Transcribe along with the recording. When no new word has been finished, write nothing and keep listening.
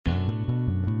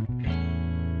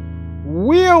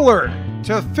Wheeler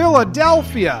to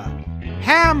Philadelphia,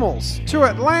 Hamels to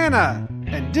Atlanta,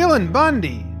 and Dylan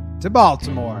Bundy to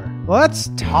Baltimore. Let's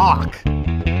talk.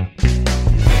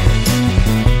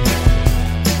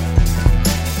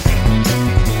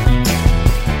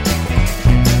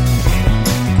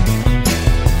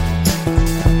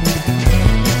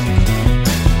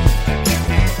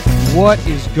 What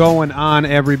is going on,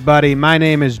 everybody? My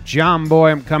name is John Boy.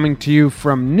 I'm coming to you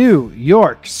from New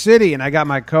York City, and I got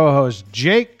my co-host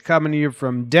Jake coming to you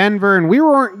from Denver. And we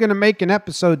weren't going to make an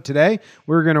episode today.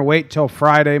 We were going to wait till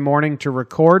Friday morning to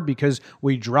record because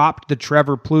we dropped the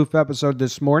Trevor Plouffe episode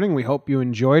this morning. We hope you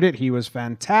enjoyed it. He was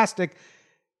fantastic.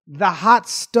 The hot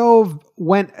stove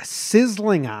went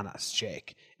sizzling on us,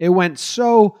 Jake. It went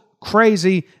so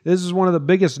crazy. This is one of the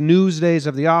biggest news days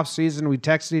of the offseason. We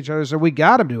texted each other, so we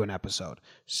got to do an episode.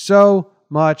 So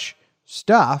much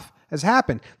stuff has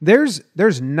happened. There's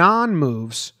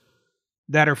non-moves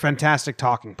that are fantastic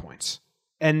talking points.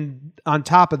 And on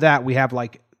top of that, we have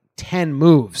like 10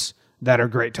 moves that are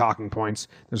great talking points.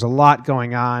 There's a lot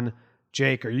going on.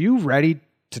 Jake, are you ready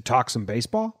to talk some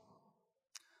baseball?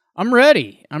 I'm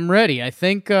ready. I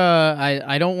think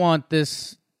I don't want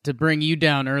this to bring you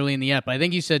down early in the ep. I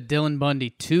think you said Dylan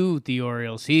Bundy to the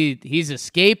Orioles. He's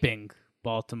escaping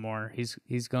Baltimore.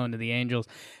 He's going to the Angels.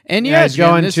 And yeah, he's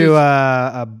going to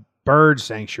a bird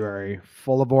sanctuary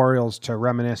full of Orioles to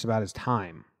reminisce about his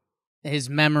time.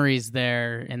 His memories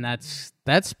there, and that's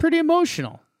pretty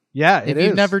emotional. Yeah, it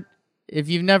is. If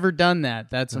you've never done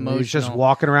that, that's emotional. He's just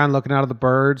walking around looking out of the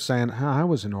bird saying, I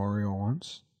was an Oriole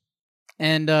once.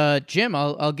 And Jim,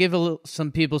 I'll give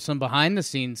some people some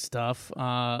behind-the-scenes stuff.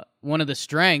 One of the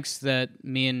strengths that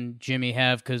me and Jimmy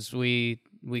have, because we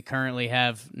currently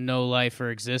have no life or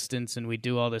existence, and we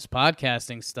do all this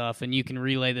podcasting stuff, and you can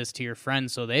relay this to your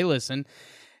friends so they listen,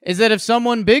 is that if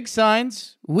someone big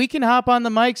signs, we can hop on the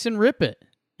mics and rip it.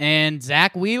 And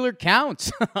Zach Wheeler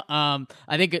counts. I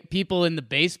think people in the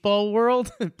baseball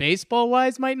world,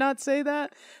 baseball-wise, might not say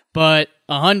that, but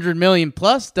 100 million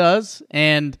plus does,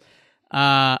 and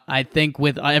I think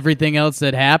with everything else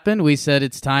that happened, we said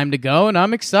it's time to go, and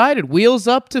I'm excited. Wheels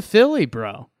up to Philly,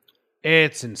 bro.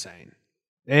 It's insane.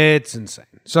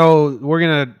 So we're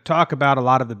going to talk about a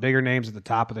lot of the bigger names at the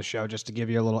top of the show just to give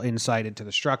you a little insight into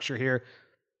the structure here.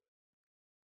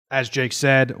 As Jake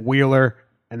said, Wheeler,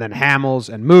 and then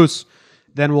Hamels and Moose.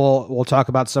 Then we'll talk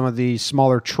about some of the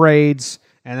smaller trades,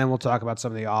 and then we'll talk about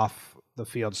some of the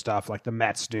off-the-field stuff like the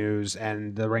Mets news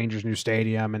and the Rangers' new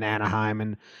stadium and Anaheim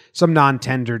and some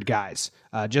non-tendered guys.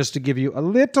 Just to give you a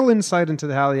little insight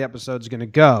into how the episode's going to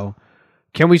go.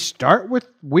 Can we start with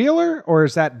Wheeler, or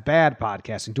is that bad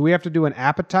podcasting? Do we have to do an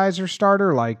appetizer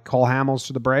starter like Cole Hamels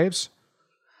to the Braves?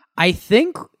 I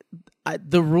think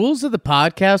the rules of the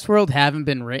podcast world haven't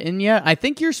been written yet. I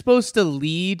think you're supposed to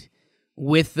lead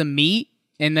with the meat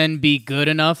and then be good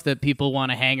enough that people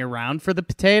want to hang around for the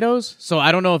potatoes. So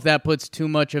I don't know if that puts too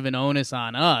much of an onus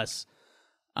on us.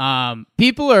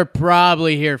 People are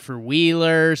probably here for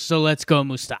Wheeler, so let's go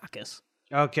Moustakas.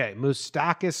 Okay,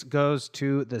 Moustakas goes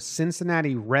to the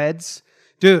Cincinnati Reds.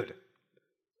 Dude,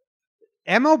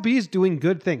 MLB is doing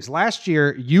good things. Last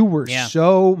year, you were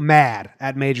so mad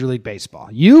at Major League Baseball.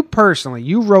 You personally,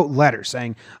 you wrote letters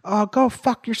saying, oh, go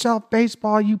fuck yourself,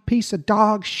 baseball, you piece of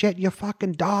dog shit, you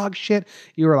fucking dog shit.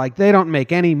 You were like, they don't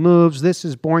make any moves. This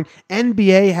is boring.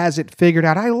 NBA has it figured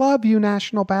out. I love you,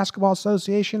 National Basketball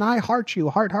Association. I heart you.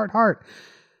 Heart, heart, heart.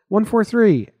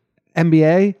 143,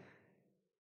 NBA,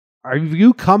 are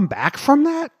you come back from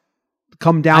that?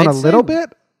 Come down a little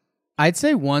bit? I'd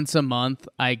say once a month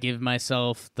I give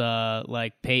myself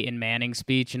the Peyton Manning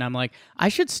speech, and I'm like, I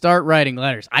should start writing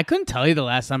letters. I couldn't tell you the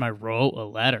last time I wrote a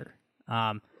letter.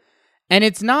 And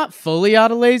it's not fully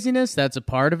out of laziness. That's a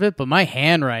part of it, but my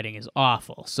handwriting is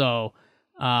awful. So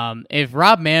if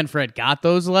Rob Manfred got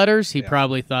those letters, he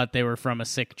probably thought they were from a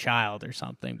sick child or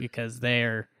something because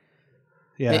they're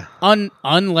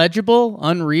unlegible,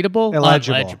 unreadable,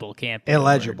 illegible can't be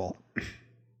illegible.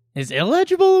 Is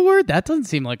illegible a word? That doesn't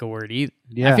seem like a word either.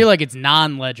 Yeah. I feel like it's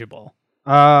non-legible.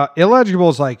 Illegible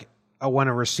is like when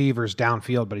a receiver's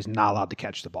downfield, but he's not allowed to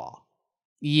catch the ball.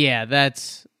 Yeah,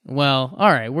 all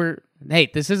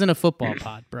right. This isn't a football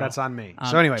pod, bro. That's on me.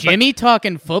 So anyway. Jimmy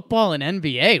talking football and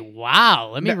NBA. Wow.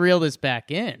 Let me reel this back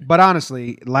in. But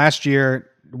honestly, last year,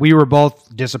 we were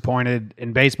both disappointed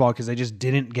in baseball because they just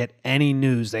didn't get any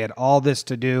news. They had all this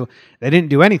to do. They didn't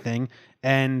do anything.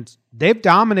 And they've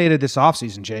dominated this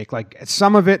offseason, Jake. Like,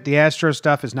 some of it, the Astros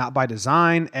stuff is not by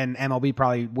design, and MLB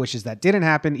probably wishes that didn't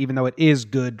happen, even though it is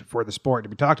good for the sport to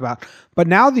be talked about. But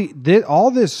now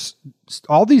all these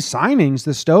signings,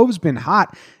 the stove's been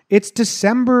hot. It's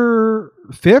December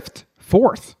 5th,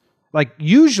 4th, Like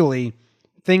usually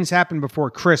things happen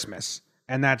before Christmas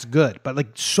and that's good. But like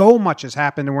so much has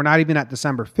happened and we're not even at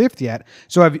December 5th yet.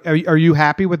 So are you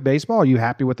happy with baseball? Are you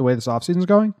happy with the way this offseason's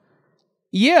going?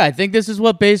 Yeah, I think this is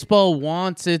what baseball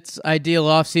wants its ideal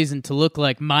offseason to look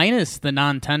like, minus the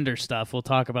non-tender stuff. We'll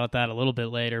talk about that a little bit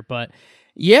later. But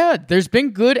yeah, there's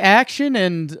been good action,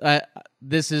 and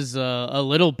this is a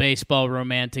little baseball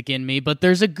romantic in me, but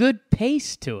there's a good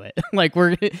pace to it. Like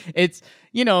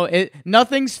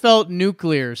nothing's felt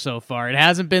nuclear so far. It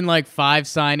hasn't been like 5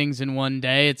 signings in one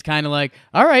day. It's kind of like,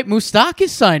 all right, Moustakas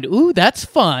signed. Ooh, that's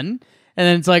fun. And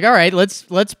then it's like, all right,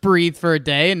 let's breathe for a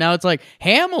day. And now it's like,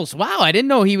 Hamels, wow, I didn't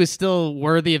know he was still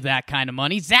worthy of that kind of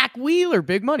money. Zach Wheeler,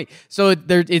 big money. So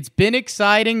it's been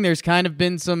exciting. There's kind of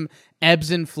been some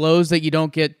ebbs and flows that you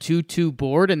don't get too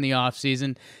bored in the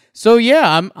offseason. So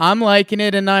yeah, I'm liking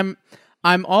it, and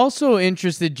I'm also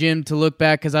interested, Jim, to look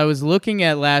back because I was looking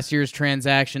at last year's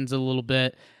transactions a little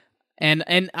bit.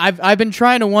 And I've been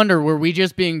trying to wonder, were we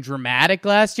just being dramatic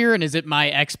last year, and is it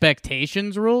my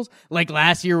expectations rules? Like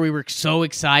last year we were so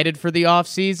excited for the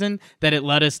offseason that it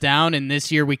let us down, and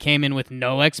this year we came in with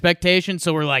no expectations,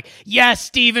 so we're like, yes,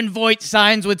 Stephen Voigt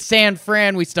signs with San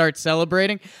Fran, we start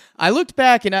celebrating. I looked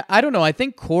back, and I don't know, I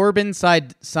think Corbin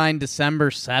signed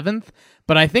December 7th,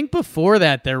 but I think before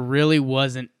that there really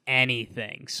wasn't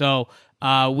anything. So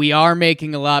we are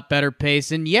making a lot better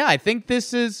pace, and yeah, I think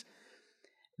this is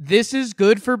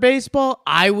good for baseball.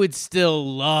 I would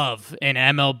still love an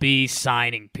MLB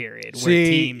signing period where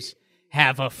teams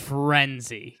have a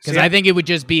frenzy because I think it would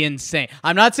just be insane.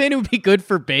 I'm not saying it would be good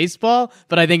for baseball,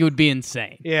 but I think it would be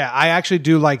insane. Yeah, I actually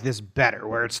do like this better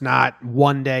where it's not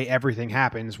one day everything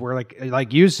happens. Where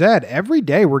like you said, every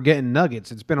day we're getting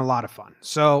nuggets. It's been a lot of fun.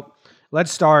 So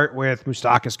let's start with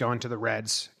Moustakas going to the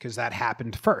Reds because that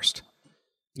happened first.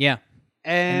 Yeah,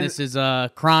 and this is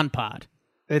a Cron Pod.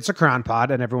 It's a crown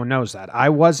pod, and everyone knows that. I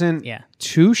wasn't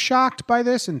too shocked by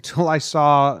this until I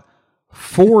saw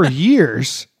 4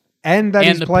 years and that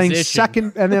he's playing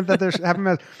second, and that they're having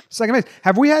a second base.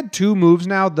 Have we had 2 moves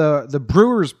now? The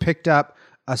Brewers picked up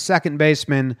a second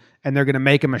baseman, and they're going to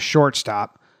make him a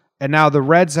shortstop. And now the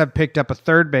Reds have picked up a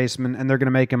third baseman, and they're going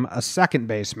to make him a second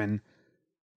baseman.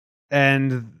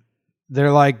 And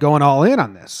they're like going all in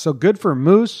on this. So good for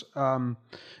Moose.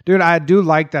 Dude, I do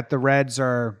like that the Reds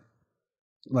are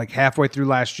like halfway through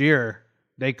last year,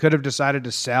 they could have decided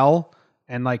to sell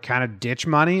and like kind of ditch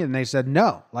money. And they said,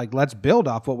 no, like let's build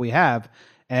off what we have.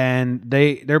 And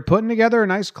they're putting together a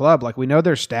nice club. Like we know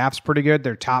their staff's pretty good.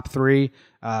 Their top 3,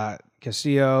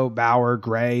 Castillo, Bauer,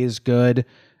 Gray is good.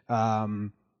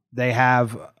 They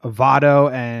have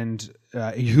Votto and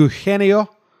Eugenio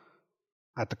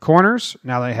at the corners.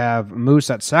 Now they have Moose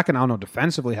at second. I don't know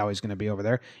defensively how he's going to be over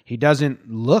there. He doesn't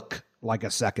look like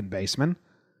a second baseman.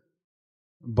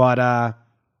 But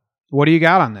what do you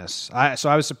got on this? So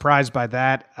I was surprised by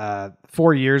that.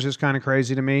 4 years is kind of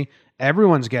crazy to me.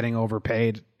 Everyone's getting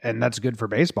overpaid, and that's good for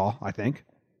baseball, I think.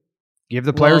 Give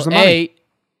the players the money.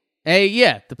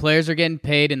 The players are getting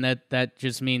paid, and that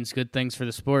just means good things for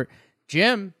the sport.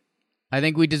 Jim, I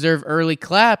think we deserve early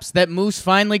claps that Moose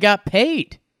finally got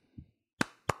paid.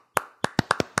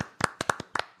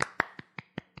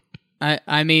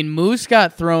 I mean, Moose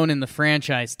got thrown in the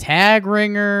franchise tag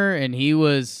ringer, and he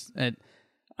was at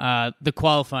the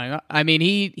qualifying. I mean,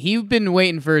 he'd been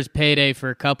waiting for his payday for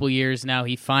a couple years now.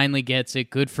 He finally gets it.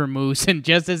 Good for Moose, and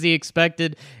just as he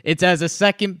expected, it's as a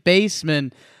second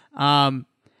baseman.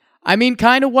 I mean,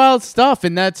 kind of wild stuff,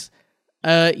 and that's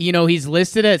he's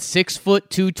listed at 6 foot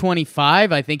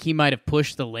 225. I think he might have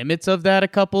pushed the limits of that a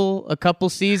couple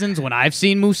seasons when I've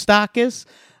seen Moustakas.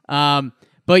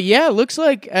 But yeah, it looks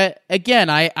like, again,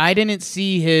 I didn't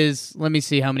see let me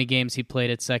see how many games he played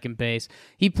at second base.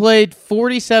 He played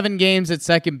 47 games at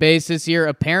second base this year.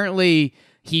 Apparently,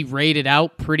 he rated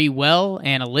out pretty well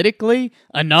analytically,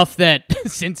 enough that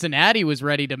Cincinnati was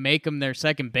ready to make him their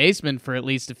second baseman for at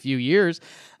least a few years.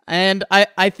 And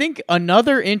I think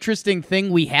another interesting thing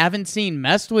we haven't seen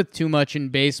messed with too much in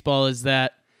baseball is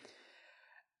that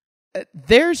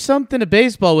there's something to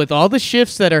baseball with all the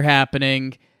shifts that are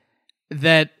happening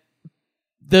that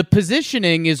the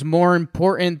positioning is more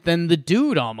important than the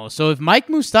dude almost. So if Mike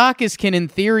Moustakas can, in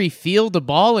theory, field a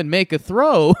ball and make a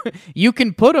throw, you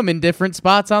can put him in different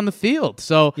spots on the field.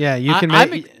 So yeah,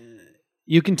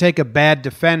 you can take a bad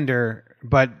defender,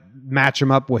 but match him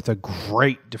up with a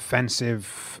great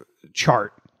defensive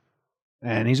chart,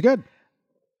 and he's good.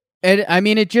 And I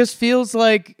mean, it just feels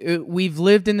like we've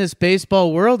lived in this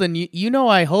baseball world, and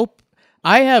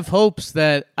I have hopes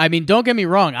that, I mean, don't get me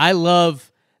wrong, I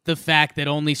love the fact that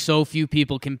only so few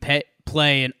people can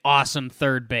play an awesome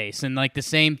third base, and like the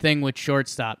same thing with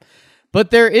shortstop. But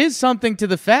there is something to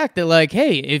the fact that, like,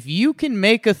 hey, if you can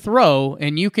make a throw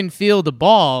and you can feel the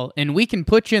ball and we can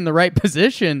put you in the right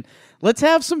position, let's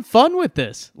have some fun with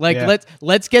this. Like,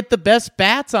 let's get the best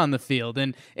bats on the field.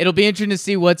 And it'll be interesting to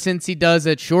see what Cincy does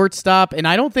at shortstop. And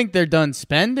I don't think they're done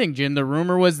spending, Jim. The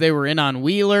rumor was they were in on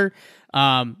Wheeler.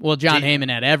 John Heyman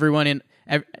had everyone in.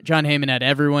 John Heyman had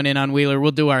everyone in on Wheeler.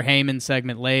 We'll do our Heyman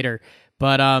segment later.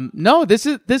 But no, this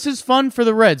is fun for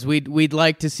the Reds. We'd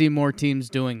like to see more teams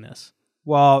doing this.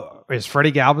 Well, is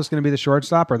Freddie Galvis going to be the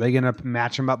shortstop? Are they going to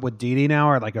match him up with Didi now,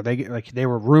 or are they they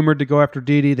were rumored to go after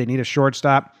Didi? They need a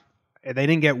shortstop. They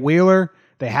didn't get Wheeler.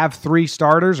 They have 3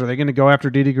 starters. Are they going to go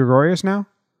after Didi Gregorius now?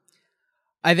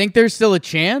 I think there's still a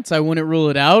chance. I wouldn't rule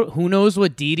it out. Who knows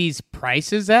what Didi's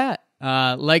price is at?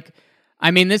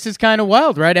 This is kind of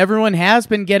wild, right? Everyone has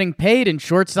been getting paid, and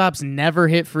shortstops never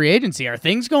hit free agency. Are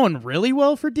things going really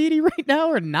well for Didi right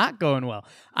now, or not going well?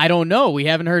 I don't know. We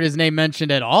haven't heard his name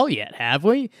mentioned at all yet, have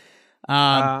we?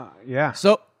 Yeah.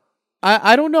 So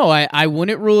I don't know. I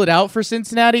wouldn't rule it out for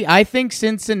Cincinnati. I think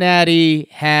Cincinnati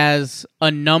has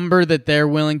a number that they're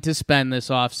willing to spend this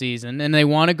offseason, and they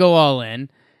want to go all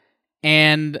in.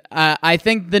 And I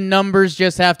think the numbers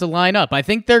just have to line up. I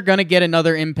think they're going to get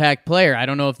another impact player. I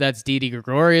don't know if that's Didi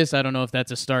Gregorius. I don't know if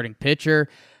that's a starting pitcher.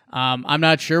 I'm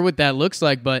not sure what that looks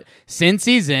like, but since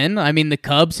he's in, the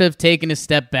Cubs have taken a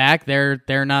step back.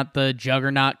 They're not the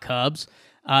juggernaut Cubs.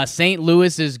 St.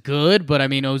 Louis is good, but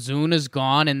Ozuna's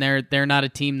gone, and they're not a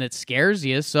team that scares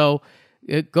you. So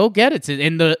go get it.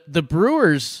 And the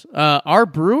Brewers, our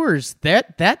Brewers,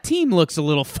 that team looks a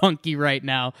little funky right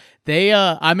now.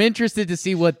 I'm interested to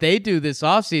see what they do this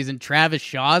offseason. Travis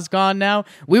Shaw's gone now.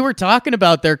 We were talking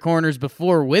about their corners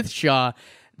before with Shaw.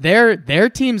 Their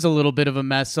team's a little bit of a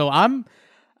mess. So I'm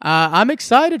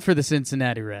excited for the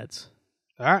Cincinnati Reds.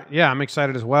 All right. Yeah, I'm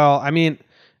excited as well.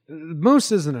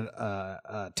 Moose isn't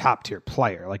a top tier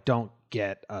player. Like, don't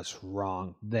get us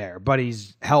wrong there, but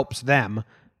he's helps them.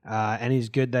 And he's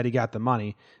good that he got the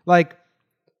money.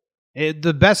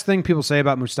 The best thing people say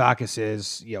about Moustakas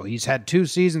is, he's had 2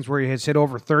 seasons where he has hit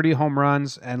over 30 home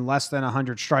runs and less than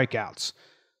 100 strikeouts.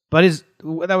 But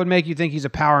that would make you think he's a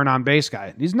power and on-base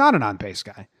guy. He's not an on-base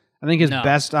guy. I think his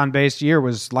best on-base year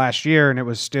was last year, and it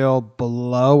was still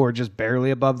below or just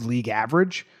barely above league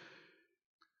average.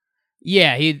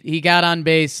 Yeah, he got on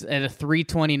base at a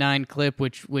 329 clip,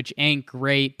 which ain't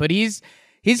great, but he's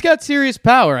got serious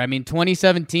power.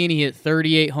 2017, he hit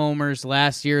 38 homers.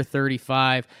 Last year,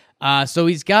 35. So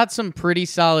he's got some pretty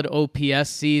solid OPS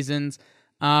seasons,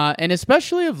 and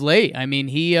especially of late.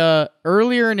 He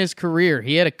earlier in his career,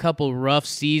 he had a couple rough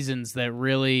seasons that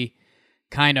really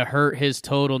kind of hurt his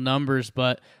total numbers.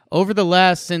 But over the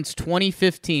last, since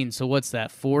 2015, so what's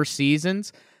that, 4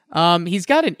 seasons, he's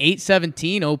got an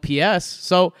 817 OPS.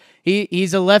 So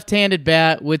he's a left-handed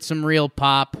bat with some real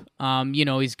pop.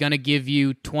 He's going to give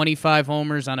you 25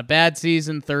 homers on a bad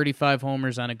season, 35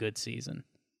 homers on a good season.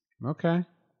 Okay.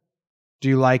 Do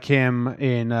you like him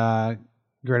in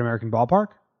Great American Ballpark?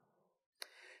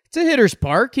 It's a hitter's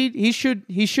park. He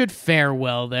should fare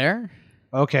well there.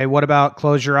 Okay. What about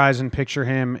close your eyes and picture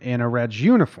him in a Reds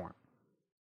uniform?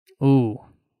 Ooh.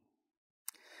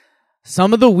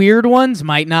 Some of the weird ones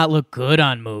might not look good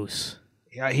on Moose.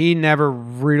 Yeah, he never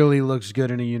really looks good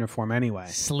in a uniform anyway.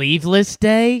 Sleeveless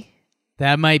day?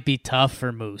 That might be tough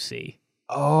for Moosey.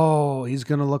 Oh, he's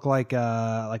gonna look like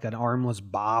an armless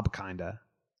Bob, kinda.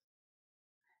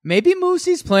 Maybe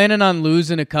Moosey's planning on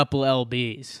losing a couple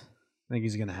LBs. I think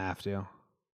he's gonna have to.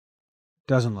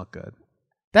 Doesn't look good.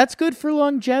 That's good for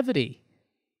longevity.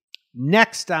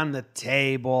 Next on the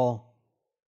table,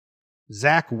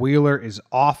 Zach Wheeler is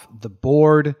off the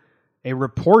board. A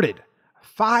reported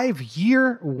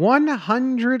 5-year,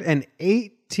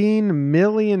 $118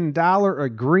 million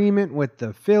agreement with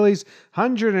the Phillies.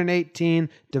 118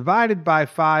 divided by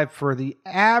 5 for the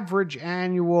average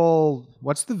annual.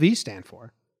 What's the V stand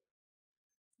for?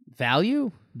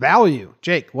 Value? Value.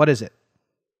 Jake, what is it?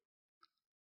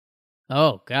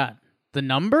 Oh, God. The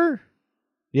number?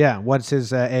 Yeah, what's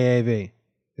his AAV?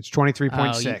 It's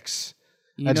 23.6.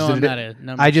 You know I'm not a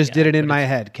numbers I just guy, did it in my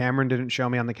head. Cameron didn't show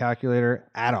me on the calculator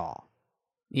at all.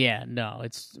 Yeah, no,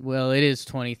 it is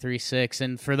 23.6,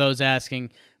 and for those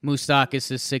asking,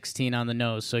 Moustakas is 16 on the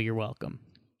nose, so you're welcome.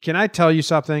 Can I tell you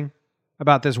something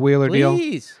about this Wheeler deal?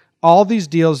 Please. All these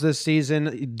deals this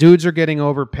season, dudes are getting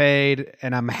overpaid,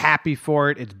 and I'm happy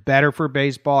for it. It's better for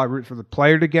baseball. I root for the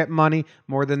player to get money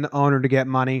more than the owner to get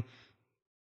money.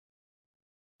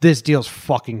 This deal's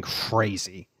fucking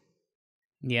crazy.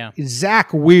 Yeah.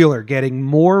 Zach Wheeler getting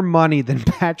more money than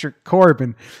Patrick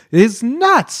Corbin is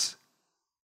nuts.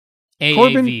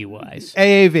 AAV wise.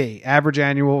 AAV, average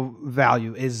annual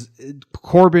value, is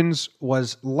Corbin's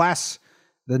was less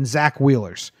than Zach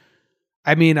Wheeler's.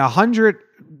 I mean, $100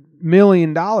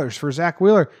 million for Zach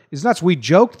Wheeler is nuts. We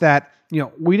joked that,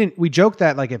 we joked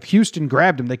that like if Houston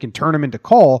grabbed him, they can turn him into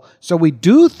Cole. So we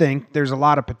do think there's a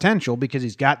lot of potential because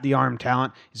he's got the arm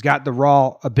talent. He's got the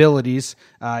raw abilities.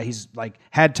 He's like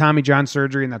had Tommy John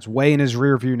surgery and that's way in his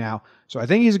rear view now. So I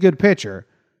think he's a good pitcher.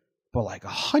 But like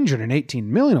 $118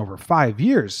 million over 5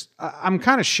 years, I'm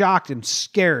kind of shocked and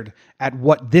scared at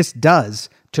what this does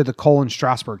to the Cole and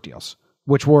Strasburg deals,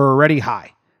 which were already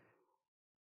high.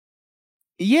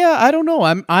 Yeah, I don't know.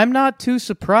 I'm not too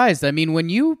surprised. I mean, when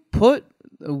you put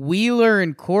Wheeler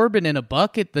and Corbin in a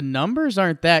bucket, the numbers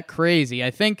aren't that crazy.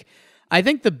 I think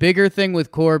the bigger thing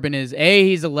with Corbin is A,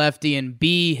 he's a lefty, and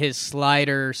B, his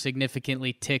slider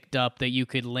significantly ticked up that you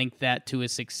could link that to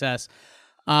his success.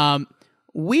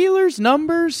 Wheeler's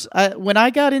numbers, when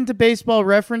I got into Baseball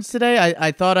Reference today,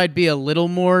 I thought I'd be a little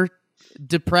more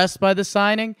depressed by the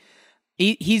signing.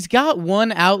 He's got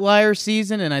one outlier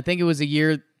season, and I think it was the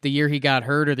year he got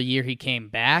hurt or the year he came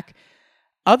back.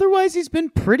 Otherwise, he's been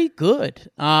pretty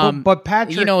good. But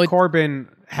Patrick Corbin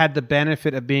had the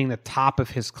benefit of being the top of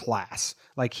his class.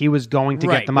 Like he was going to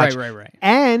get the much. Right.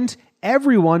 And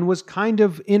everyone was kind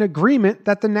of in agreement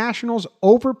that the Nationals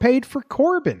overpaid for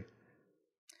Corbin.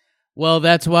 Well,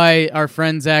 that's why our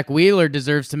friend Zach Wheeler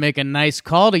deserves to make a nice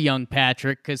call to young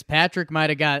Patrick, because Patrick might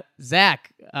have got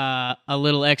Zach a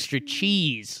little extra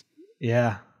cheese.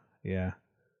 Yeah.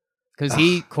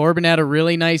 Because Corbin had a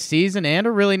really nice season and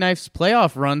a really nice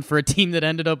playoff run for a team that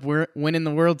ended up winning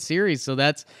the World Series. So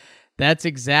that's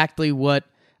exactly what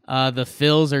the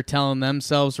Phils are telling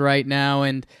themselves right now.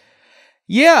 And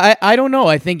yeah, I don't know.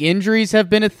 I think injuries have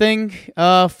been a thing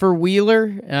for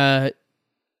Wheeler.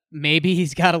 Maybe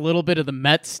he's got a little bit of the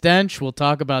Mets stench. We'll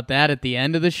talk about that at the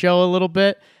end of the show a little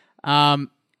bit.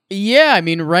 Yeah, I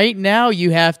mean, right now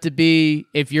you have to be,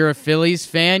 if you're a Phillies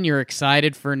fan, you're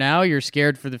excited for now, you're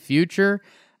scared for the future.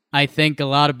 I think a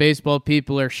lot of baseball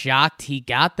people are shocked he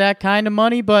got that kind of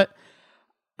money, but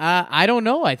I don't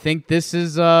know. I think this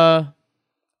is kind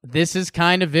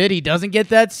of it. He doesn't get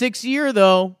that 6th year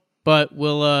though, but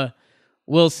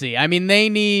we'll see. I mean,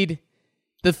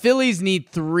 the Phillies need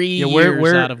 3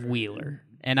 years out of Wheeler,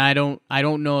 and I don't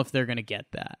know if they're going to get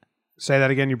that. Say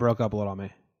that again. You broke up a little on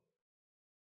me.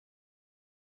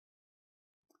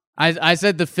 I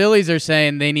said the Phillies are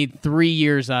saying they need 3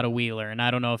 years out of Wheeler, and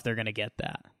I don't know if they're going to get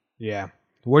that. Yeah.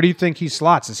 Where do you think he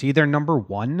slots? Is he their number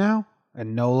 1 now?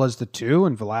 And Nola's the 2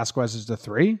 and Velasquez is the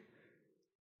 3?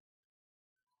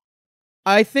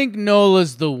 I think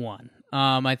Nola's the 1.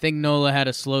 I think Nola had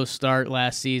a slow start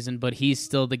last season, but he's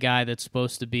still the guy that's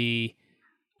supposed to be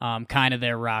kind of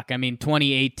their rock. I mean,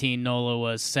 2018 Nola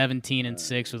was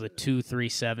 17-6 with a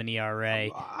 2.37 ERA.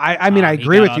 I mean, I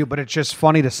agree with you, but it's just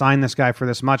funny to sign this guy for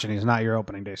this much, and he's not your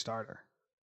opening day starter.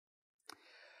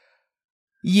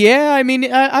 Yeah, I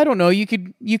mean, I don't know. You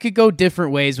could go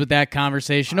different ways with that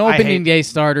conversation. Opening day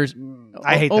starters.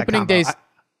 I hate opening days.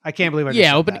 I can't believe I just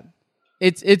said that.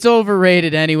 It's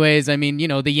overrated anyways. I mean,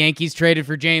 the Yankees traded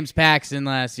for James Paxton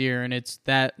last year, and it's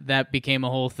that became a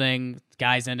whole thing.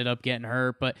 Guys ended up getting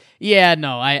hurt. But, yeah,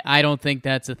 no, I don't think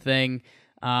that's a thing.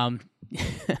 But,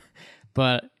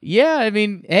 yeah, I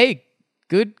mean, hey,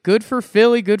 good for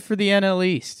Philly, good for the NL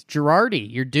East.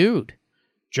 Girardi, your dude.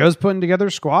 Joe's putting together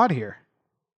a squad here.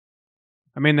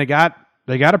 I mean, they got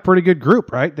a pretty good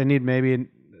group, right? They need maybe,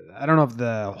 I don't know if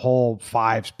the whole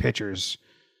 5 pitchers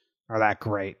are that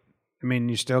great. I mean,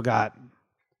 you still got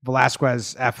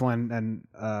Velasquez, Eflin, and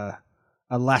a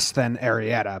less than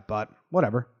Arrieta, but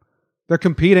whatever. They're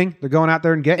competing. They're going out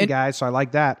there and getting guys, so I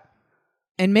like that.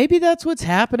 And maybe that's what's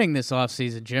happening this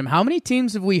offseason, Jim. How many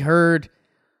teams have we heard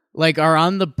are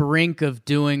on the brink of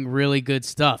doing really good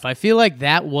stuff? I feel like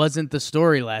that wasn't the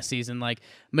story last season. Like,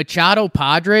 Machado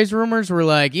Padres rumors were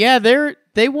like, yeah,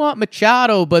 they want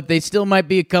Machado, but they still might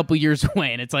be a couple years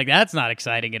away. And it's like, that's not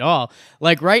exciting at all.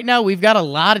 Like, right now, we've got a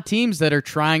lot of teams that are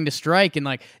trying to strike, and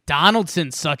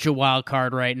Donaldson's such a wild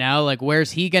card right now. Like,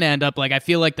 where's he going to end up? Like, I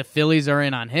feel like the Phillies are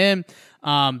in on him.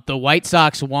 The White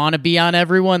Sox want to be on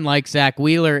everyone like Zach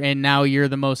Wheeler, and now you're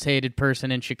the most hated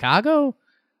person in Chicago?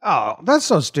 Oh, that's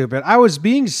so stupid. I was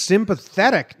being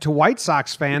sympathetic to White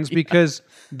Sox fans because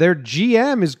their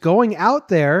GM is going out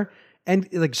there and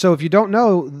so if you don't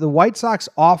know, the White Sox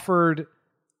offered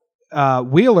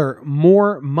Wheeler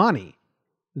more money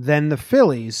than the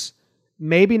Phillies.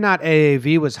 Maybe not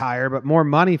AAV was higher, but more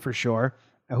money for sure.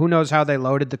 Who knows how they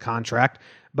loaded the contract.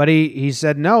 But he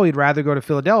said no, he'd rather go to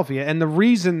Philadelphia. And the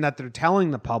reason that they're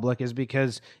telling the public is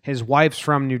because his wife's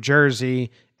from New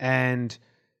Jersey and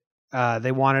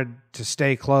They wanted to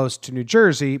stay close to New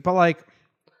Jersey, but like,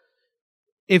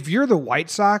 if you're the White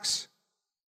Sox,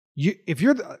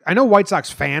 I know White Sox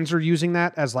fans are using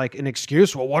that as like an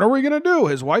excuse. Well, what are we going to do?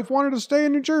 His wife wanted to stay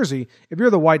in New Jersey. If you're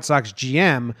the White Sox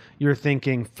GM, you're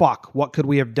thinking, fuck, what could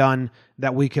we have done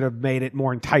that we could have made it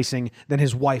more enticing than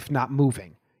his wife not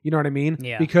moving? You know what I mean?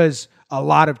 Yeah. Because a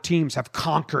lot of teams have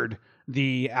conquered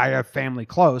I have family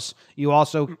close. You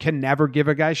also can never give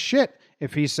a guy shit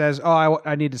if he says, oh,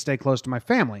 I need to stay close to my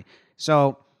family.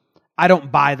 So I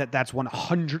don't buy that that's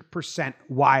 100%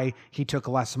 why he took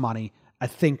less money. I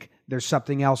think there's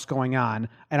something else going on.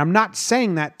 And I'm not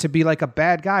saying that to be like a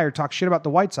bad guy or talk shit about the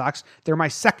White Sox. They're my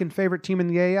second favorite team in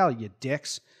the AL, you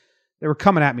dicks. They were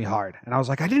coming at me hard. And I was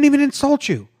like, I didn't even insult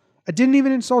you. It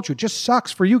just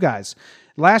sucks for you guys.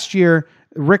 Last year,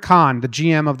 Rick Hahn, the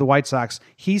GM of the White Sox,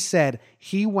 he said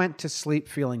he went to sleep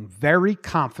feeling very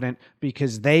confident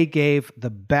because they gave the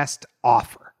best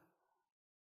offer.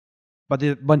 But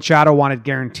the Machado wanted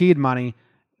guaranteed money.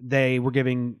 They were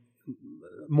giving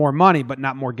more money, but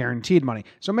not more guaranteed money.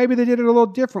 So maybe they did it a little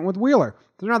different with Wheeler.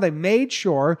 So now they made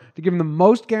sure to give him the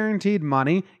most guaranteed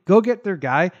money, go get their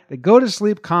guy. They go to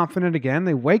sleep confident again.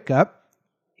 They wake up.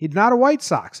 He's not a White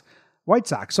Sox.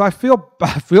 So I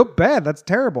feel bad. That's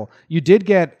terrible. You did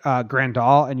get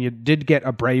Grandal and you did get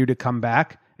Abreu to come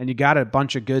back, and you got a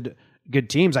bunch of good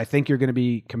teams. I think you're going to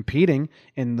be competing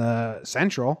in the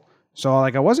Central. So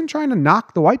like, I wasn't trying to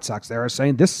knock the White Sox there. I was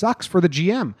saying this sucks for the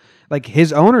GM. Like,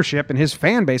 his ownership and his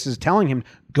fan base is telling him,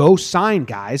 go sign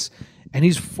guys. And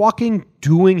he's fucking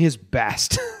doing his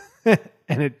best.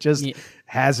 And it just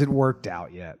hasn't worked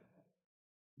out yet.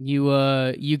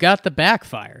 You got the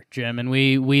backfire, Jim, and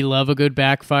we love a good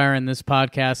backfire in this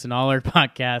podcast and all our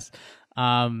podcasts.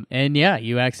 And yeah,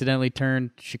 you accidentally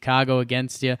turned Chicago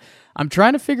against you. I'm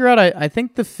trying to figure out, I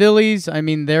think the Phillies, I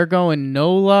mean, they're going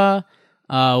Nola,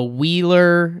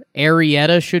 Wheeler,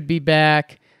 Arrieta should be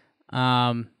back. They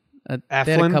had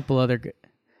a couple other good.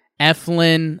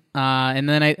 Eflin, and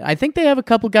then I think they have a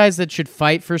couple guys that should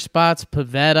fight for spots.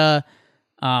 Pivetta,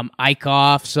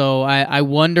 Eichhoff. So I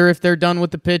wonder if they're done with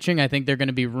the pitching. I think they're going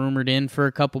to be rumored in for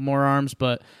a couple more arms,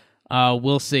 but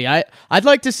we'll see. I'd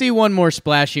like to see one more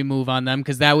splashy move on them,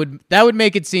 because that would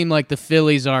make it seem like the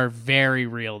Phillies are very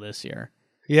real this year.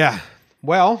 Yeah.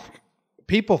 Well,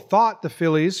 people thought the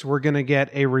Phillies were going to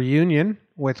get a reunion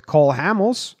with Cole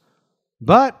Hamels,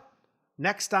 but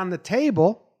next on the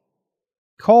table,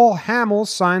 Cole Hamels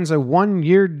signs a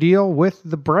 1-year deal with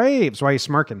the Braves. Why are you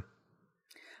smirking?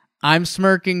 I'm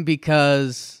smirking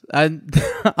because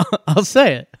I'll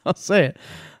say it.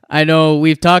 I know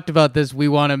we've talked about this. We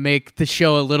want to make the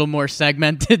show a little more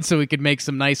segmented so we could make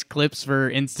some nice clips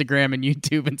for Instagram and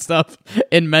YouTube and stuff.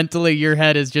 And mentally, your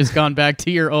head has just gone back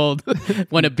to your old,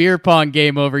 when a beer pong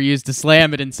game over, you used to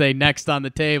slam it and say next on the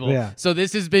table. Yeah. So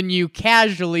this has been you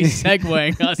casually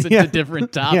segueing us into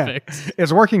different topics. Yeah.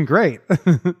 It's working great.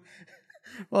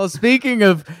 Well, speaking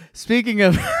of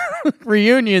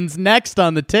reunions, next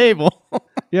on the table.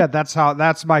 Yeah,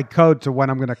 that's my code to when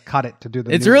I'm going to cut it to do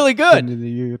the. It's really good. To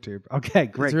the YouTube. Okay,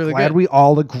 great. It's really Glad good. We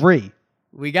all agree.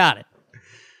 We got it.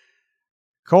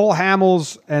 Cole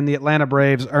Hamels and the Atlanta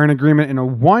Braves are in agreement in a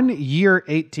 1-year,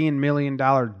 $18 million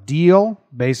deal,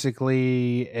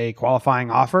 basically a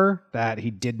qualifying offer that he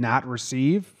did not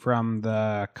receive from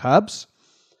the Cubs.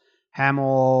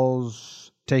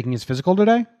 Hamels taking his physical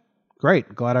today.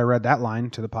 Great. Glad I read that line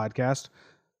to the podcast.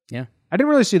 Yeah. I didn't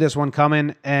really see this one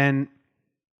coming, and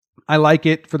I like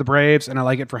it for the Braves, and I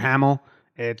like it for Hamel.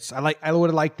 I would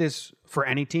have liked this for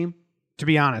any team, to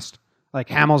be honest. Like,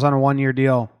 Hamel's on a 1-year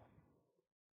deal.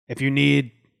 If you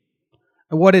need,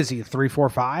 what is he, a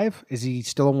 3-4-5? Is he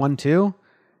still a 1-2?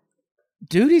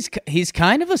 Dude, he's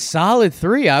kind of a solid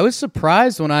 3. I was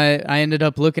surprised when I ended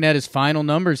up looking at his final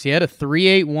numbers. He had a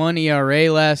 3.81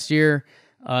 ERA last year.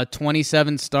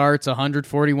 27 starts,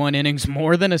 141 innings,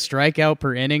 more than a strikeout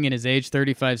per inning in his age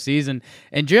 35 season.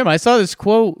 And Jim, I saw this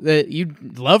quote that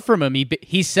you'd love from him.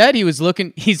 He said he's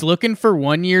looking for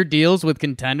 1-year deals with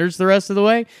contenders the rest of the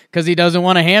way because he doesn't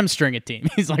want to hamstring a team.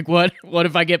 He's like, what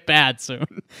if I get bad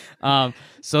soon?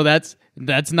 So that's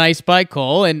nice by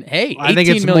Cole. And hey, I think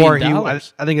it's more. I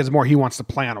think it's more he wants to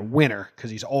play on a winner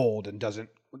because he's old and doesn't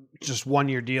just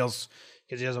 1-year deals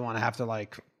because he doesn't want to have to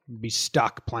be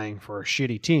stuck playing for a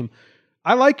shitty team.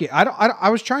 I like it. I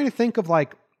was trying to think of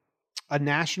like a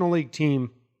National League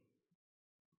team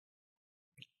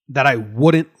that I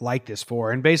wouldn't like this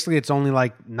for. And basically it's only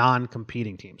like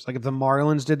non-competing teams. Like if the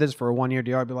Marlins did this for a 1-year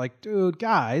deal, I'd be like, dude,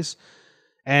 guys.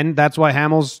 And that's why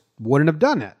Hamels wouldn't have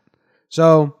done it.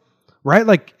 So, right?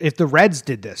 Like if the Reds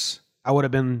did this, I would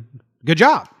have been good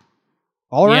job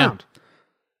all around.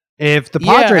 If the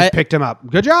Padres picked him up,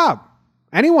 good job.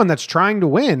 Anyone that's trying to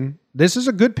win, this is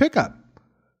a good pickup.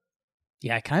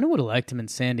 Yeah, I kind of would have liked him in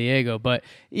San Diego, but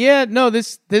yeah, no,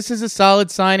 this is a solid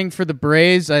signing for the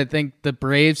Braves. I think the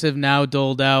Braves have now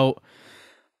doled out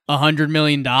 $100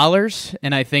 million,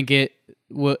 and I think it,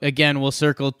 again, we'll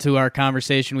circle to our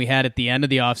conversation we had at the end of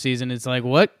the offseason. It's like,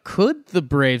 what could the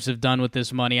Braves have done with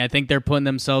this money? I think they're putting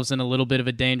themselves in a little bit of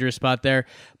a dangerous spot there,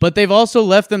 but they've also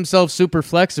left themselves super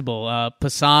flexible.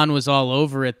 Passan was all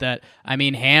over it that, I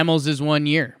mean, Hamels is 1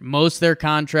 year. Most of their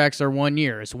contracts are 1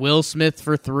 year. It's Will Smith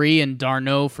for 3 and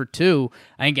d'Arnaud for 2.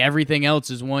 I think everything else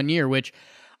is 1 year, which,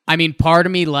 I mean, part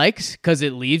of me likes because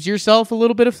it leaves yourself a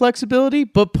little bit of flexibility,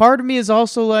 but part of me is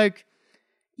also like,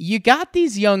 you got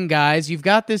these young guys, you've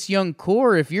got this young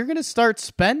core. If you're going to start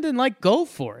spending, like, go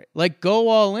for it. Like, go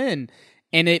all in.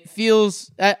 And it feels,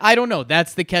 I don't know,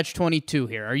 that's the catch-22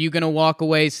 here. Are you going to walk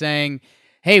away saying,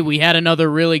 hey, we had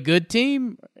another really good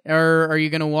team? Or are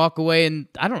you going to walk away and,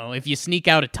 I don't know, if you sneak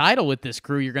out a title with this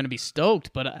crew, you're going to be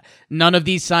stoked. But none of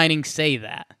these signings say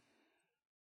that.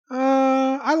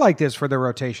 I like this for their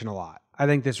rotation a lot. I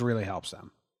think this really helps them.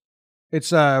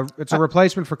 It's a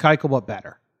replacement for Keuchel, but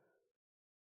better.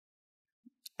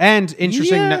 And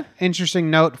interesting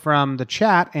note from the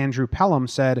chat, Andrew Pelham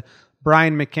said,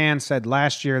 Brian McCann said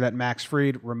last year that Max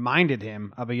Fried reminded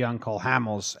him of a young Cole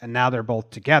Hamels, and now they're both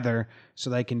together,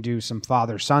 so they can do some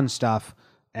father-son stuff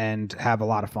and have a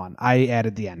lot of fun. I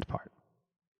added the end part.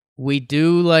 We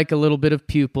do like a little bit of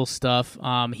pupil stuff.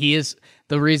 He is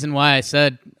the reason why I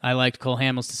said I liked Cole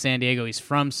Hamels to San Diego. He's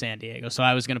from San Diego, so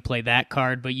I was going to play that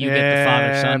card, but you get the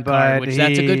father-son card, which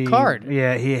that's a good card.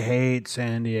 Yeah, he hates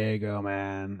San Diego,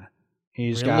 man.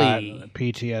 He's got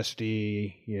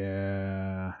PTSD.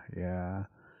 Yeah.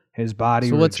 His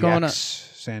body rejects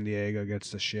San Diego,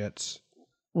 gets the shits.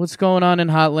 What's going on in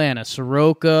Hotlanta?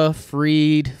 Soroka,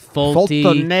 Fried,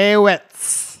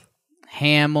 Foltynewicz.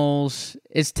 Hamels.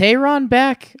 Is Tehran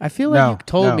back? I feel like you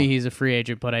told me he's a free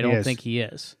agent, but I don't think he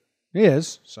is. He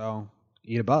is, so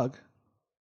eat a bug.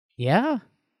 Yeah?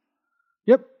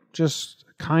 Yep, just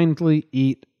kindly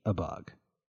eat a bug.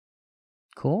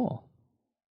 Cool.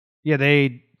 Yeah,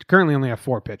 they currently only have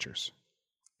 4 pitchers.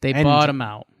 They bought him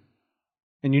out.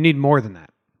 And you need more than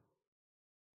that.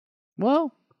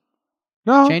 Well,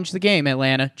 no. Change the game,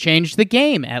 Atlanta. Change the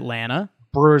game, Atlanta.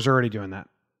 Brewers are already doing that.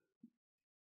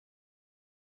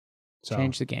 So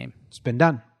change the game. It's been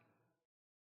done.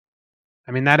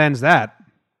 I mean, that ends that.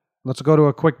 Let's go to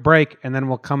a quick break, and then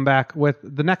we'll come back with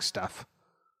the next stuff.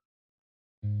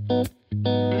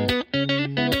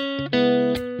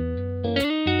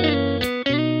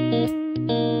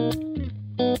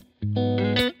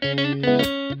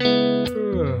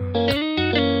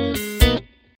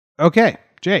 Okay,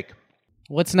 Jake.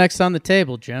 What's next on the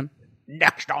table, Jim?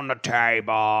 Next on the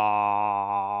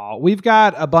table, we've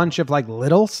got a bunch of like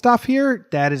little stuff here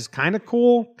that is kind of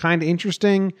cool, kind of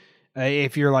interesting.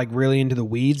 If you're like really into the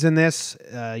weeds in this,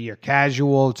 you're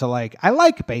casual to like, I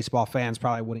like baseball fans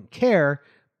probably wouldn't care,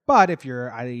 but if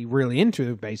you're really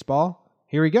into baseball,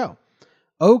 here we go.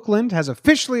 Oakland has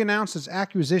officially announced its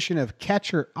acquisition of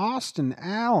catcher Austin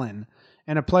Allen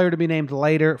and a player to be named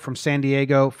later from San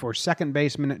Diego for second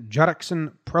baseman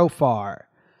Jurickson Profar.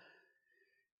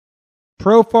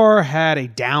 Profar had a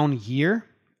down year,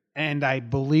 and I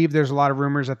believe there's a lot of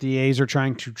rumors that the A's are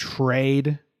trying to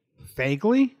trade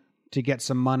Phegley to get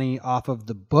some money off of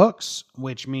the books,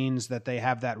 which means that they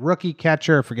have that rookie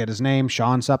catcher, I forget his name,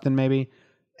 Sean something maybe.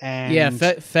 And yeah,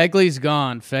 Phegley's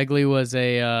gone. Phegley was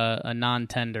a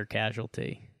non-tender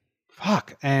casualty.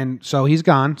 Fuck. And so he's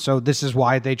gone. So this is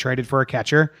why they traded for a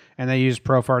catcher, and they used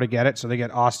Profar to get it. So they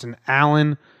get Austin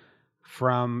Allen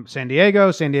from San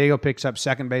Diego. San Diego picks up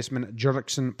second baseman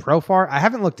Jurickson Profar. I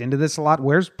haven't looked into this a lot.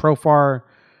 Where's Profar?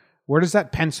 Where does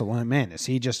that pencil him in? Is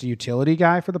he just a utility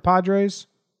guy for the Padres?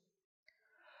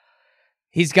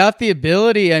 He's got the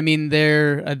ability. I mean,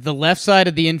 the left side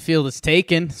of the infield is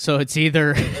taken, so it's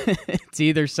either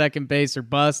second base or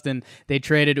bust. And they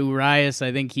traded Urias.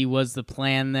 I think he was the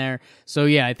plan there. So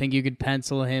yeah, I think you could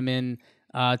pencil him in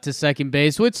to second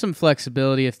base with some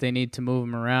flexibility if they need to move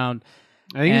him around.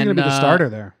 I think he's going to be the starter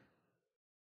there.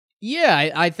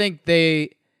 Yeah, I think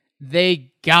they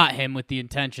got him with the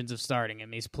intentions of starting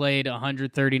him. He's played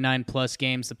 139 plus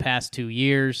games the past 2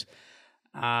 years.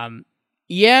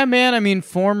 Yeah, man, I mean,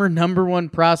 former number one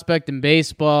prospect in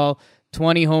baseball,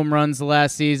 20 home runs the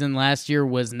last season. Last year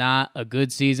was not a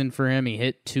good season for him. He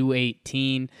hit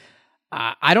 218.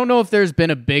 I don't know if there's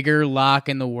been a bigger lock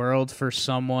in the world for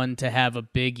someone to have a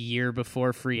big year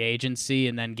before free agency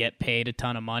and then get paid a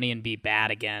ton of money and be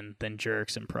bad again than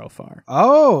Jurickson Profar.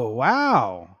 Oh,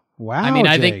 wow. Wow, I mean,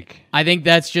 Jake. I think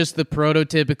that's just the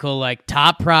prototypical like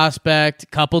top prospect.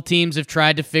 Couple teams have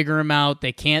tried to figure him out.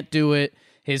 They can't do it.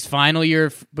 His final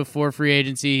year before free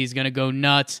agency, he's going to go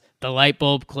nuts. The light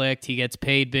bulb clicked. He gets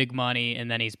paid big money,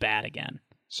 and then he's bad again.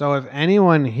 So if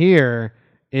anyone here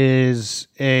is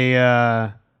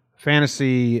a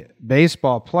fantasy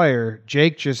baseball player,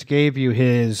 Jake just gave you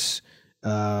his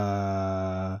what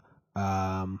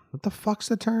the fuck's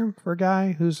the term for a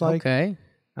guy who's like Okay.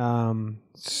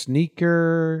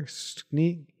 Sleeper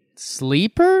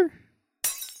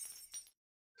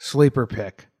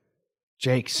pick.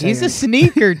 Jake, He's a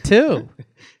sneaker too.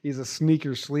 He's a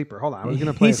sneaker sleeper. Hold on, I was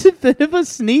gonna play. He's a bit of a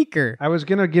sneaker. I was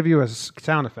gonna give you a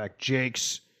sound effect.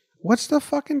 Jake's. What's the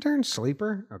fucking term?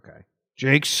 Sleeper. Okay.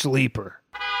 Jake's sleeper.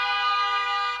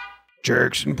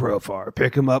 Jerkson Profar.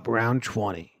 Pick him up around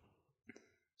 20.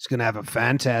 He's gonna have a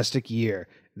fantastic year.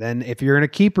 Then, if you're in a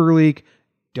keeper league,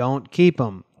 don't keep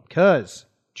him because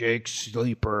Jake's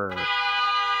sleeper.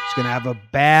 He's gonna have a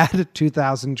bad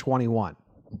 2021.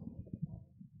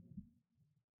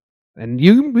 And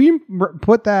you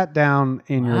put that down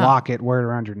in your locket, wear it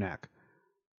around your neck.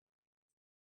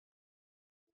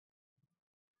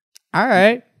 All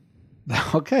right.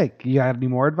 Okay. You got any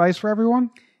more advice for everyone?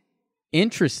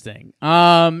 Interesting.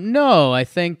 No, I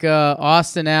think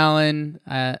Austin Allen,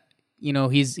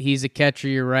 he's a catcher,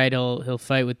 you're right. He'll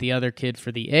fight with the other kid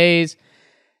for the A's.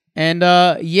 And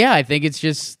I think it's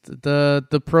just the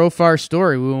Profar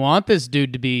story. We want this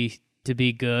dude to be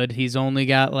good. He's only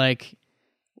got like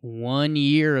 1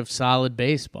 year of solid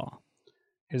baseball.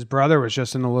 His brother was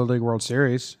just in the Little League World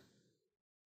Series.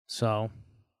 So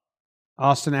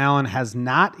Austin Allen has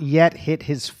not yet hit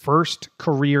his first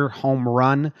career home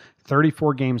run.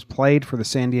 34 games played for the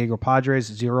San Diego Padres,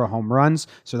 0 home runs.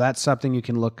 So that's something you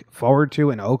can look forward to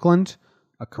in Oakland.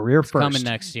 A career first. Coming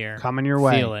next year. Coming your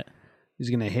way. Feel it. He's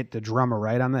going to hit the drummer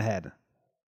right on the head.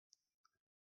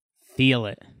 Feel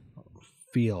it.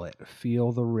 Feel it.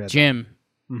 Feel the rhythm. Jim,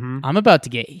 Mm-hmm. I'm about to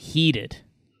get heated.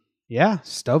 Yeah,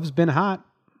 stove's been hot.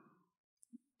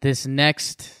 This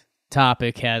next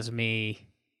topic has me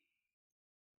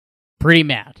pretty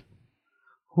mad.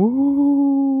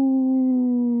 Ooh.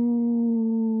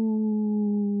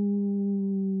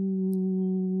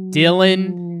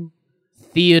 Dylan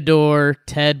Theodore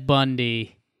Ted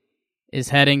Bundy is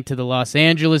heading to the Los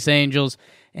Angeles Angels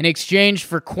in exchange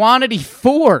for quantity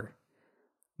 4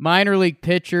 minor league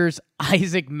pitchers: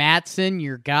 Isaac Matson,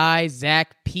 your guy;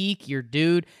 Zach Peak, your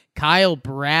dude; Kyle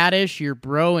Bradish, your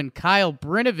bro; and Kyle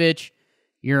Brinovich,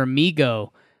 your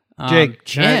amigo. Jake,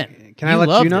 Jen, can I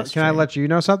let you know? Can I let you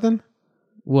know something?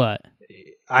 What?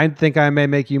 I think I may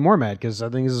make you more mad because I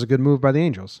think this is a good move by the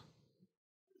Angels.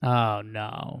 Oh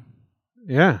no!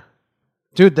 Yeah,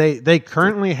 dude, they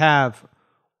currently have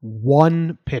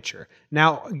one pitcher.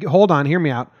 Now, hold on, hear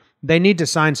me out. They need to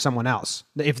sign someone else.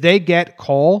 If they get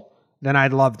Cole, then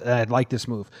I'd like this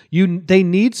move. They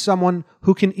need someone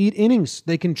who can eat innings.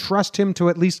 They can trust him to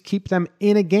at least keep them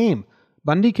in a game.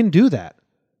 Bundy can do that.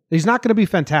 He's not going to be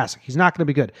fantastic. He's not going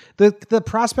to be good. The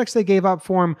prospects they gave up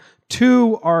for him,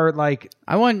 2 are like...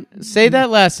 Say that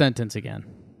last sentence again.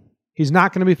 He's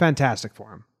not going to be fantastic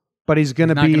for him, but he's going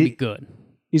to be good.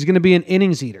 He's going to be an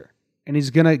innings eater, and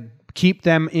he's going to keep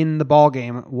them in the ball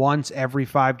game once every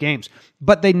 5 games.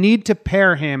 But they need to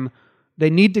pair him. They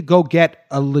need to go get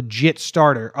a legit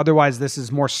starter. Otherwise, this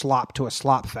is more slop to a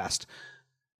slop fest.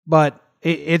 But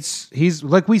he's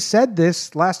like we said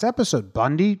this last episode.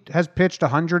 Bundy has pitched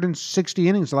 160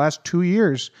 innings the last 2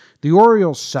 years. The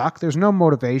Orioles suck. There's no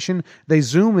motivation. They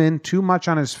zoom in too much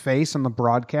on his face on the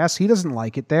broadcast. He doesn't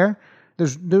like it there.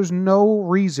 There's no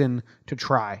reason to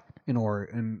try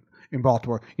in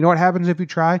Baltimore. You know what happens if you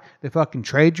try? They fucking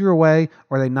trade you away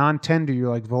or they non-tender you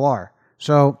like Villar.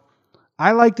 So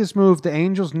I like this move. The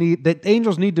Angels need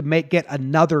to get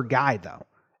another guy though.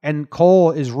 And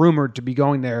Cole is rumored to be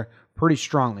going there pretty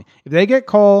strongly. If they get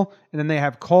Cole and then they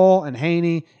have Cole and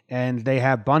Haney and they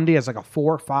have Bundy as like a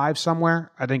 4 or 5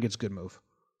 somewhere, I think it's a good move.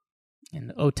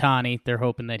 And Ohtani, they're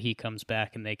hoping that he comes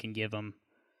back and they can give him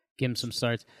some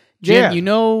starts. Jim, you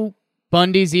know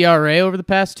Bundy's ERA over the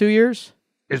past 2 years?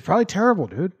 It's probably terrible,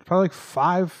 dude. Probably like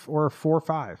 5 or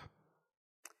 4.5.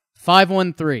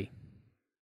 5.13.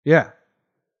 Yeah.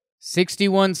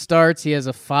 61 starts. He has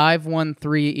a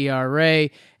 5.13 ERA.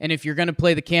 And if you're going to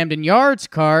play the Camden Yards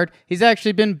card, he's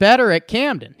actually been better at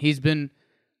Camden. He's been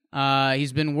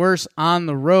worse on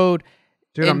the road.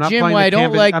 Dude, and I'm not Jim,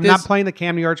 playing I'm not playing the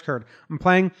Camden Yards card. I'm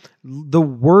playing the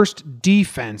worst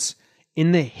defense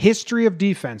in the history of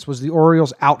defense was the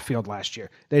Orioles outfield last year.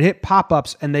 They'd hit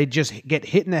pop-ups and they'd just get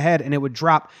hit in the head and it would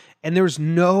drop. And there's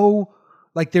no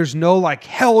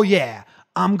hell yeah,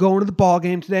 I'm going to the ball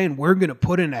game today and we're going to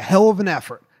put in a hell of an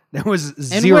effort. There was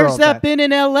zero. And where's that been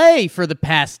in LA for the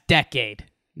past decade?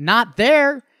 Not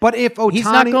there. But if Ohtani... He's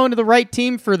not going to the right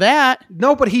team for that.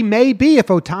 No, but he may be if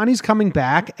Ohtani's coming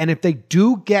back, and if they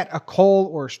do get a Cole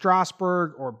or a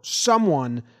Strasburg or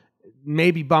someone,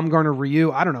 maybe Bumgarner,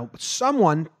 Ryu, I don't know,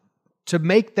 someone to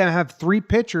make them have 3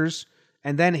 pitchers,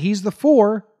 and then he's the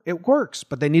 4, it works.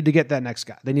 But they need to get that next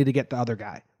guy. They need to get the other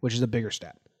guy, which is a bigger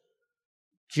step.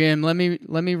 Jim, let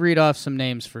me read off some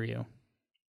names for you.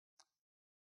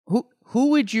 Who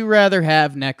would you rather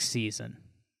have next season?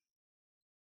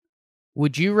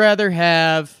 Would you rather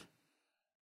have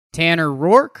Tanner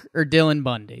Roark or Dylan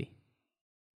Bundy?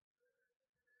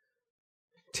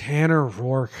 Tanner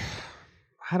Roark.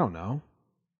 I don't know.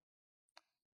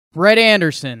 Brett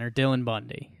Anderson or Dylan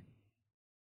Bundy?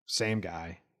 Same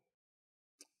guy.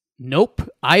 Nope.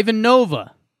 Ivan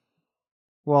Nova.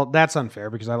 Well, that's unfair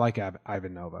because I like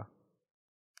Ivan Nova.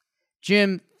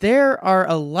 Jim, there are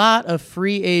a lot of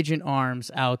free agent arms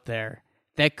out there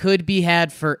that could be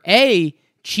had for A,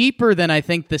 cheaper than I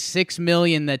think the $6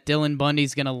 million that Dylan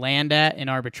Bundy's going to land at in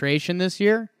arbitration this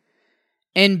year,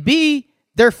 and B,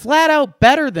 they're flat out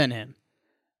better than him.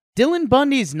 Dylan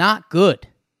Bundy's not good,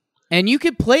 and you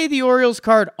could play the Orioles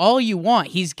card all you want.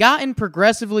 He's gotten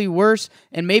progressively worse,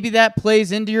 and maybe that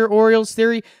plays into your Orioles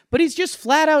theory, but he's just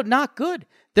flat out not good.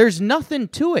 There's nothing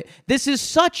to it. This is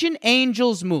such an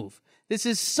Angels move. This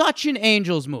is such an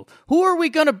Angels move. Who are we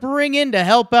going to bring in to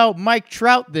help out Mike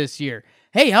Trout this year?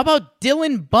 Hey, how about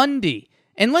Dylan Bundy?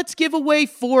 And let's give away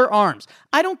 4 arms.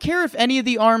 I don't care if any of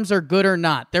the arms are good or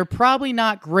not. They're probably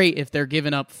not great if they're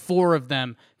giving up 4 of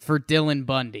them for Dylan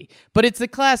Bundy. But it's the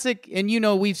classic, and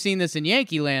we've seen this in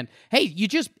Yankee land. Hey,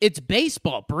 it's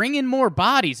baseball. Bring in more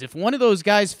bodies. If one of those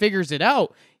guys figures it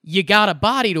out, you got a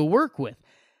body to work with.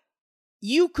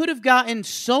 You could have gotten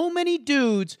so many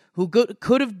dudes who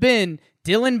could have been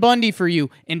Dylan Bundy for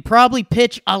you and probably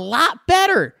pitch a lot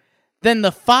better than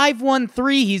the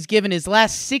 5.13 he's given his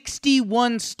last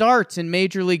 61 starts in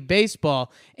Major League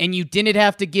Baseball, and you didn't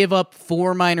have to give up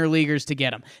 4 minor leaguers to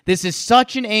get him. This is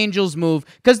such an Angels move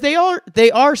because they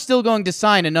are still going to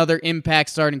sign another impact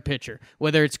starting pitcher,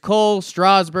 whether it's Cole,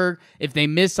 Strasburg. If they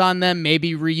miss on them,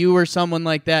 maybe Ryu or someone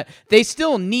like that. They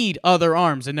still need other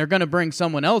arms, and they're going to bring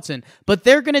someone else in, but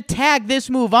they're going to tag this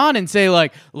move on and say,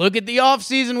 like, look at the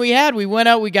offseason we had. We went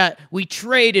out, we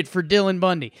traded for Dylan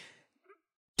Bundy.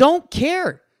 Don't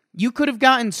care. You could have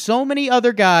gotten so many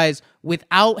other guys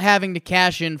without having to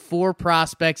cash in 4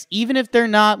 prospects, even if they're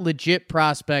not legit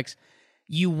prospects.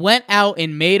 You went out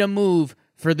and made a move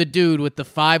for the dude with the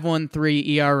 5.13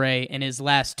 ERA in his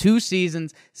last 2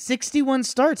 seasons, 61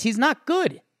 starts. He's not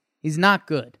good. He's not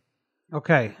good.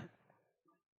 Okay.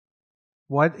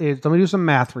 Let me do some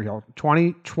math for you.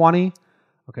 20.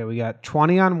 Okay, we got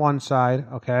 20 on one side.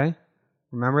 Okay.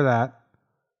 Remember that.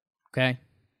 Okay.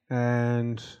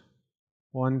 And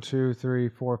 1, 2, 3,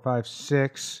 4, 5,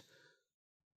 6.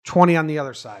 20 on the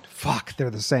other side. Fuck, they're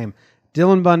the same.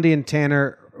 Dylan Bundy and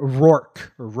Tanner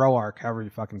Roark, or Roark, however you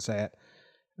fucking say it,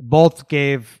 both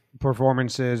gave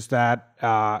performances that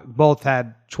both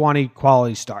had 20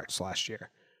 quality starts last year.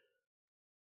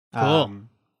 Cool.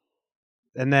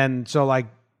 And then, so like,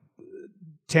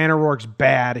 Tanner Roark's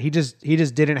bad. He just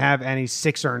didn't have any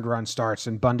 6 earned run starts,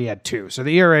 and Bundy had 2. So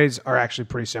the ERAs are actually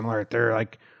pretty similar. They're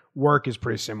like, work is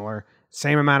pretty similar.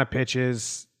 Same amount of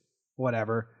pitches,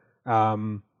 whatever.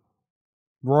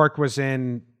 Roark was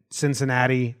in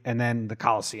Cincinnati and then the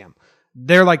Coliseum.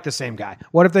 They're like the same guy.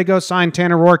 What if they go sign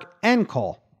Tanner Roark and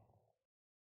Cole?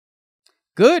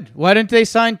 Good. Why didn't they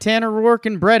sign Tanner Roark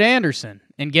and Brett Anderson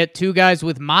and get 2 guys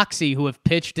with moxie who have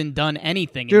pitched and done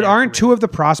anything? Dude, aren't 2 of the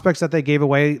prospects that they gave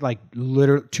away like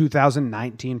literally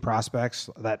 2019 prospects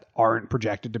that aren't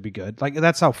projected to be good? Like,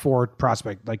 that's how 4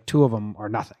 prospect, like 2 of them are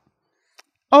nothing.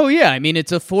 Oh, yeah. I mean,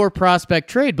 it's a 4 prospect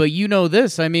trade, but you know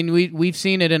this. I mean, we've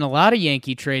seen it in a lot of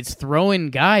Yankee trades. Throw-in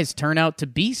guys turn out to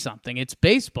be something. It's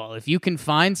baseball. If you can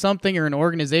find something or an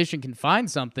organization can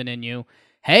find something in you,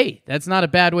 hey, that's not a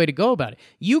bad way to go about it.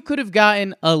 You could have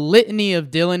gotten a litany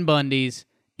of Dylan Bundys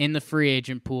in the free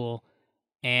agent pool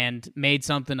and made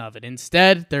something of it.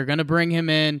 Instead, they're going to bring him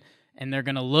in, and they're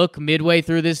going to look midway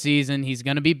through the season. He's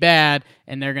going to be bad,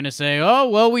 and they're going to say, oh,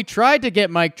 well, we tried to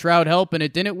get Mike Trout help, and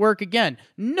it didn't work again.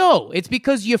 No, it's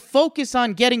because you focus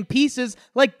on getting pieces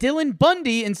like Dylan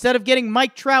Bundy instead of getting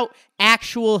Mike Trout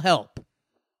actual help.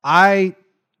 I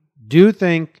do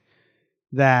think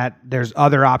that there's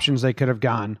other options they could have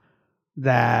gone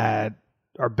that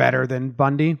are better than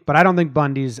Bundy, but I don't think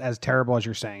Bundy's as terrible as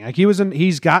you're saying. Like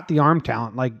he's got the arm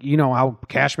talent. Like, you know how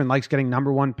Cashman likes getting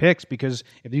number 1 picks because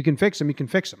if you can fix him, you can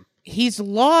fix him. He's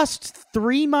lost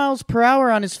 3 miles per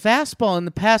hour on his fastball in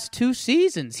the past 2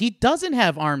 seasons. He doesn't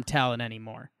have arm talent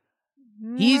anymore.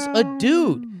 He's a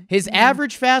dude. His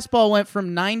average fastball went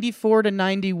from 94 to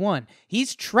 91.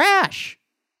 He's trash.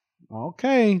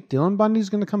 Okay, Dylan Bundy's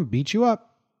going to come beat you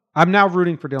up. I'm now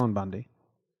rooting for Dylan Bundy.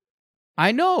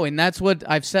 I know, and that's what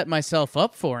I've set myself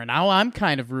up for, and now I'm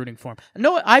kind of rooting for him.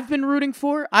 Know what I've been rooting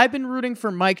for? I've been rooting for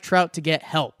Mike Trout to get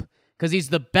help because he's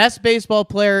the best baseball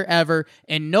player ever,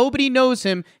 and nobody knows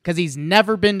him because he's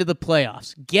never been to the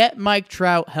playoffs. Get Mike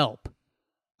Trout help.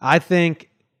 I think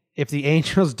if the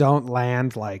Angels don't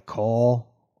land like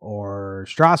Cole or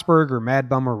Strasburg or Mad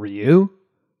Bum or Ryu,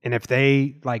 and if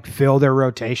they like fill their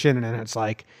rotation and then it's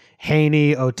like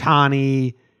Haney,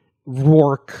 Ohtani,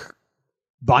 Rourke,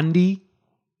 Bundy,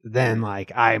 then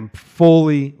like I'm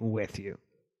fully with you.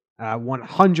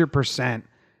 100%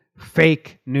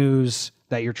 fake news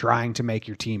that you're trying to make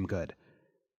your team good.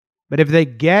 But if they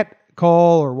get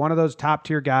Cole or one of those top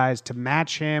tier guys to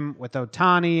match him with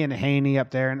Ohtani and Haney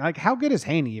up there, and like how good is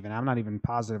Haney even? I'm not even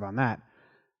positive on that.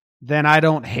 Then I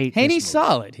don't hate Haney's this move.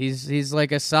 solid. He's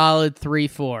like a solid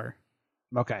 3-4.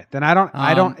 Okay, then I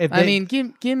don't. If they,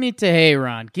 give me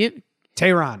Teheran.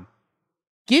 Tehran.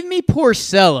 Give me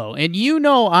Porcello, and you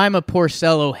know I'm a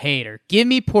Porcello hater. Give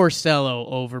me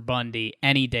Porcello over Bundy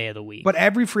any day of the week. But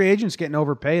every free agent's getting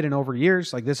overpaid in over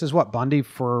years. Like this is what Bundy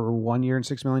for 1 year and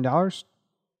 $6 million.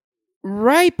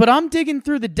 Right, but I'm digging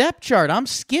through the depth chart. I'm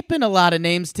skipping a lot of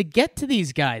names to get to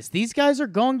these guys. These guys are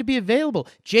going to be available.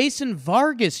 Jason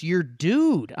Vargas, your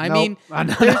dude. No.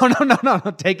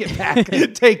 Take it back.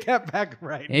 Take that back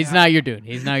right now. He's not your dude.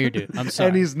 I'm sorry.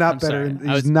 And he's not better.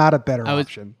 He's not a better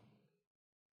option.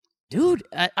 Dude,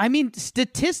 I mean,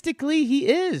 statistically, he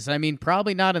is. I mean,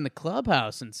 probably not in the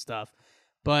clubhouse and stuff.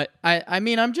 But, I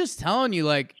mean, I'm just telling you,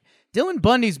 like, Dylan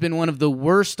Bundy's been one of the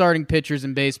worst starting pitchers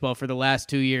in baseball for the last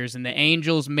 2 years, and the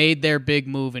Angels made their big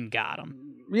move and got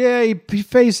him. Yeah, he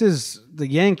faces the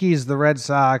Yankees, the Red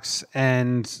Sox,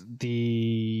 and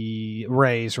the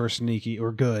Rays, who are sneaky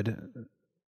or good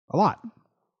a lot.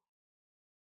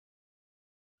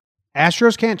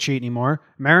 Astros can't cheat anymore.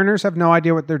 Mariners have no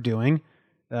idea what they're doing.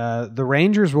 The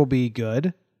Rangers will be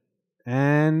good,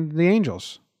 and the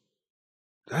Angels.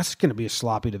 That's going to be a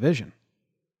sloppy division.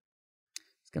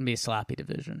 It's going to be a sloppy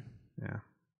division. Yeah.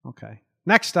 Okay.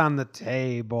 Next on the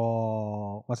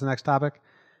table. What's the next topic?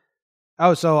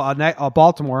 Oh, so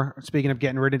Baltimore, speaking of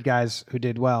getting rid of guys who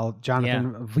did well,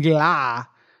 Jonathan Villar,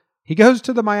 he goes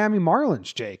to the Miami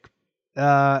Marlins, Jake.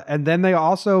 And then they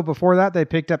also, before that, they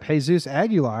picked up Jesus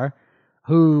Aguilar,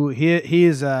 who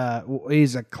he's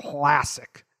a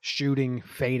classic shooting,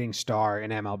 fading star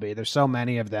in MLB. There's so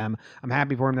many of them. I'm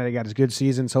happy for him that he got his good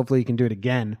seasons. Hopefully he can do it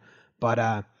again.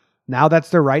 But now that's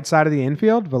the right side of the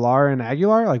infield, Villar and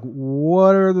Aguilar. Like,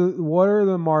 what are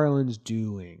the Marlins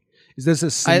doing? Is this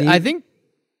a sneak?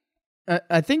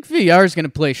 I think Villar is going to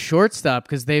play shortstop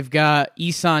because they've got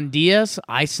Isan Diaz,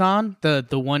 the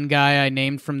one guy I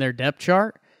named from their depth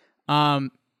chart.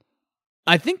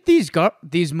 I think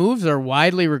these moves are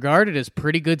widely regarded as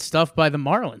pretty good stuff by the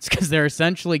Marlins because they're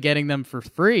essentially getting them for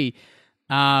free,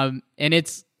 and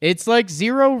it's like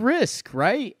zero risk,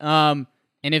 right?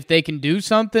 And if they can do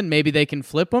something, maybe they can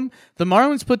flip them. The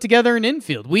Marlins put together an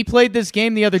infield. We played this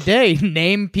game the other day,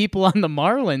 name people on the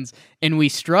Marlins, and we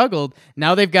struggled.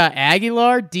 Now they've got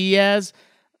Aguilar, Diaz.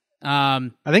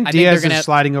 I think Diaz is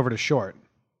sliding over to short.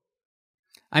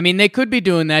 I mean, they could be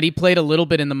doing that. He played a little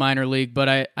bit in the minor league,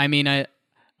 but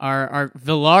our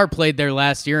Villar played there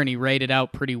last year, and he rated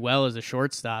out pretty well as a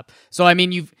shortstop. So, I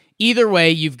mean, either way,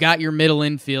 you've got your middle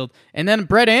infield. And then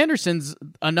Brett Anderson's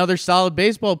another solid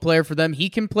baseball player for them. He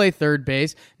can play third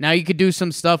base. Now you could do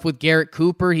some stuff with Garrett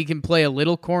Cooper. He can play a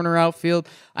little corner outfield.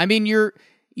 I mean, you're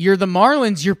the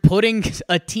Marlins. You're putting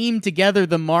a team together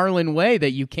the Marlin way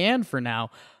that you can for now.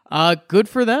 Good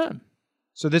for them.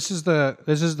 So this is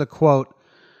the quote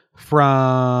from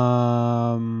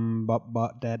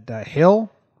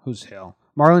Hill. Who's Hill?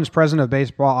 Marlins president of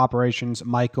baseball operations,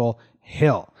 Michael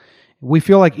Hill. We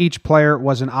feel like each player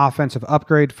was an offensive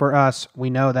upgrade for us. We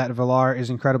know that Villar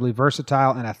is incredibly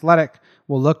versatile and athletic.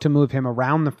 We'll look to move him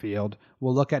around the field.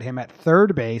 We'll look at him at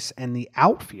third base and the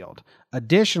outfield.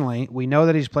 Additionally, we know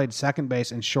that he's played second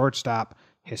base and shortstop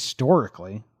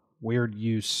historically. Weird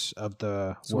use of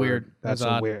the it's word. Weird. That's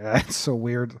so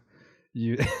weird.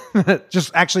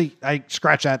 I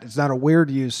scratch that. It's not a weird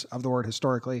use of the word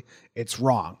historically. It's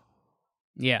wrong.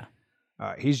 Yeah.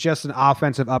 He's just an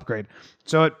offensive upgrade.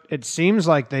 So it seems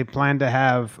like they plan to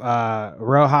have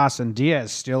Rojas and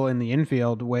Diaz still in the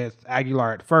infield with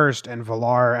Aguilar at first and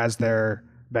Villar as their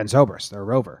Ben Zobrist, their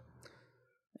rover.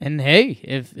 And hey,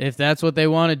 if that's what they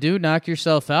want to do, knock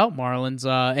yourself out, Marlins.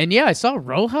 And yeah, I saw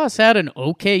Rojas had an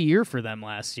okay year for them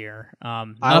last year.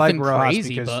 Nothing I like Rojas crazy,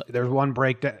 because but there's one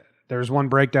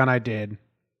breakdown I did.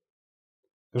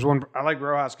 I like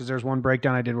Rojas because there's one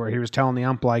breakdown I did where he was telling the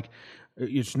ump, like,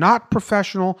 it's not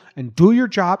professional and do your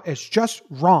job. It's just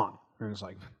wrong. And it was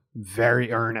like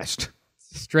very earnest.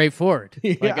 Straightforward.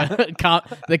 Yeah. Like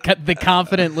the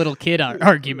confident little kid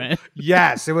argument.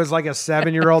 Yes, it was like a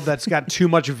 7-year-old that's got too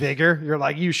much vigor. You're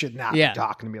like, you should not be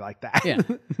talking to me like that. Yeah.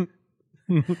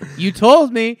 You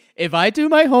told me if I do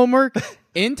my homework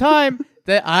in time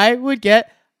that I would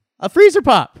get a freezer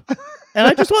pop. And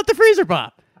I just want the freezer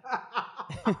pop.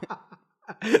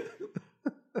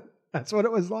 That's what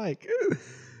it was like.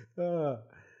 Now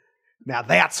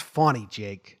that's funny,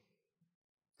 Jake.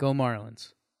 Go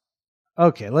Marlins.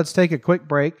 Okay, let's take a quick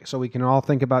break so we can all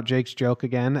think about Jake's joke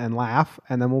again and laugh,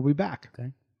 and then we'll be back.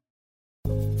 Okay.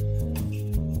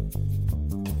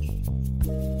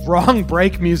 Wrong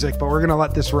break music, but we're going to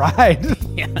let this ride.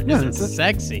 Yeah, this is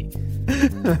sexy.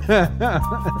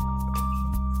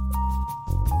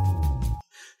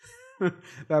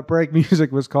 That break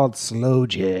music was called Slow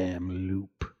Jam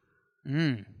Loop.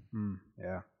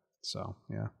 Yeah. So,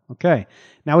 yeah. Okay.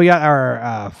 Now we got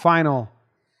our final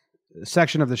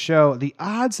section of the show, the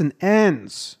odds and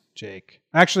ends, Jake.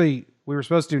 Actually, we were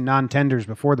supposed to do non-tenders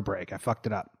before the break. I fucked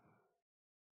it up.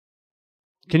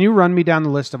 Can you run me down the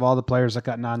list of all the players that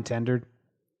got non-tendered?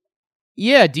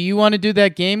 Yeah, do you want to do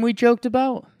that game we joked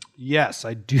about? Yes,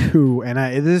 I do. And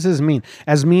this is mean.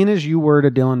 As mean as you were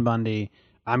to Dylan Bundy,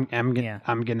 I'm going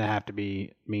to have to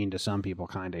be mean to some people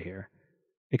kind of here.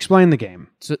 Explain the game.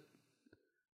 So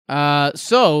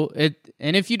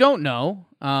if you don't know,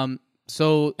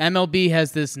 so MLB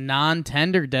has this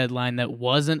non-tender deadline that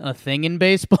wasn't a thing in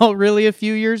baseball really a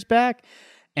few years back.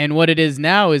 And what it is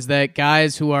now is that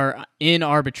guys who are in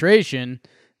arbitration,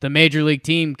 the major league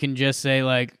team can just say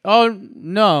like, "Oh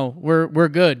no, we're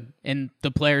good," and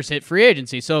the players hit free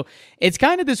agency. So it's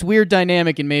kind of this weird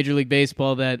dynamic in Major League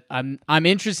Baseball that I'm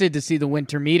interested to see the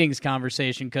winter meetings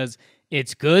conversation, because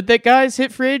it's good that guys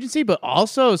hit free agency, but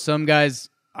also some guys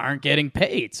aren't getting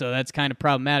paid, so that's kind of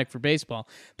problematic for baseball.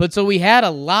 But so we had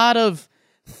a lot of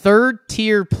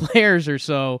third-tier players or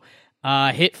so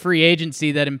hit free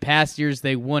agency that in past years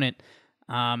they wouldn't.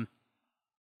 All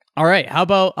right, how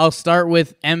about I'll start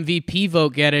with MVP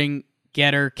vote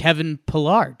getter Kevin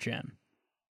Pillar, Jim.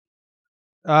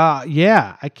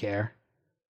 Yeah, I care.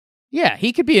 Yeah,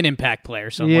 he could be an impact player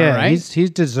somewhere, right? He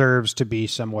deserves to be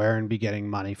somewhere and be getting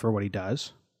money for what he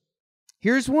does.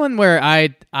 Here's one where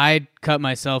I cut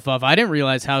myself off. I didn't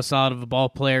realize how solid of a ball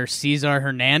player Cesar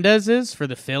Hernandez is for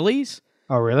the Phillies.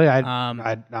 Oh, really?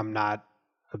 I'm not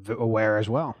aware as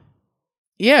well.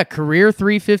 Yeah, career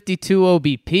 352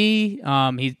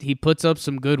 OBP. He puts up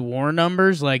some good WAR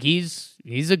numbers. Like he's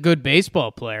a good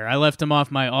baseball player. I left him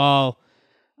off my all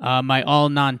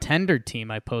non-tendered team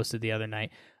I posted the other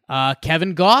night.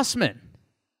 Kevin Gausman.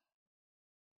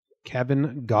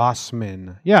 Kevin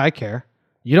Gausman. Yeah, I care.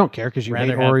 You don't care because you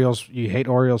hate Orioles. You hate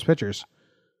Orioles pitchers.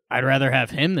 I'd rather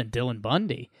have him than Dylan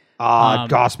Bundy.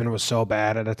 Gausman was so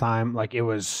bad at a time. Like, it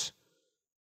was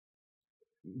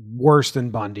worse than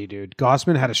Bundy, dude.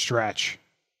 Gausman had a stretch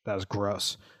that was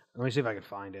gross. Let me see if I can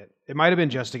find it. It might have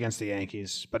been just against the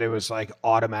Yankees, but it was like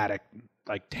automatic,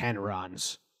 like 10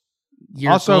 runs.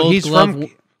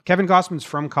 Kevin Gausman's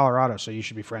from Colorado, so you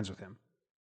should be friends with him.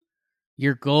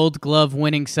 Your Gold Glove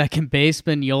winning second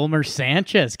baseman Yolmer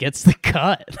Sanchez gets the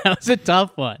cut. That was a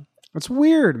tough one. It's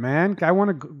weird, man. Guy won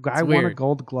a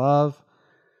Gold Glove.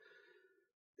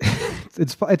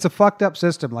 It's a fucked up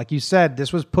system. Like you said,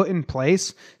 this was put in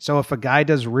place so if a guy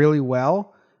does really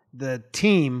well, the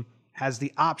team has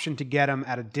the option to get him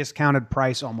at a discounted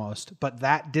price almost. But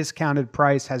that discounted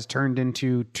price has turned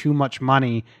into too much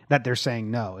money that they're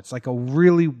saying no. It's like a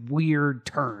really weird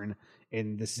turn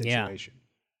in this situation.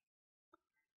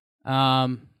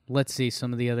 Let's see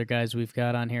some of the other guys we've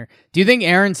got on here. Do you think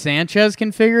Aaron Sanchez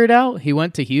can figure it out? He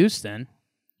went to Houston.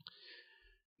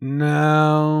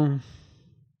 No.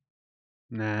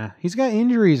 Nah. He's got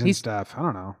injuries and stuff. I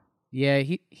don't know. Yeah,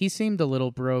 he seemed a little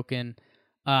broken.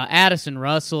 Addison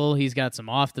Russell, he's got some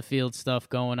off-the-field stuff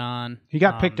going on. He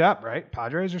got picked up, right?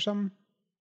 Padres or something?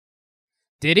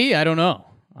 Did he? I don't know.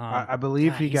 I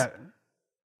believe he got...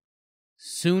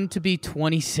 Soon-to-be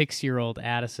 26-year-old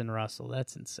Addison Russell.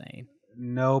 That's insane.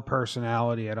 No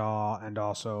personality at all, and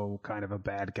also kind of a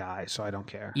bad guy, so I don't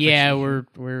care. Yeah,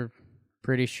 we're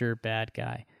Pretty sure bad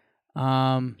guy.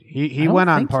 He went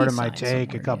on part of my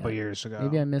take a couple years ago.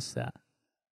 Maybe I missed that.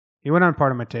 He went on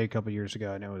part of my take a couple years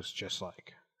ago, and it was just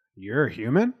like, "You're a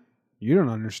human? You don't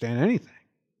understand anything."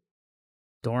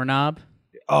 Doorknob.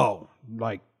 Oh,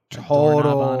 like Doorknob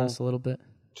total on us a little bit.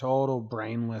 Total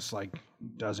brainless, like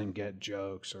doesn't get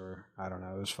jokes, or I don't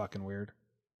know. It was fucking weird.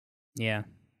 Yeah.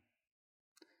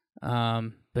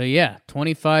 But yeah,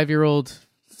 25-year-old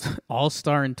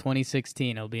all-star in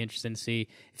 2016. It'll be interesting to see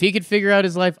if he could figure out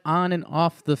his life on and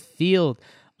off the field.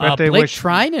 Blake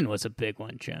Trinan was a big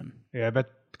one, Jim. Yeah, I bet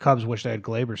the Cubs wish they had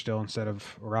Glaber still instead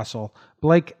of Russell.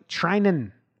 Blake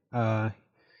Trinan.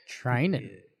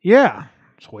 Trinan. Yeah,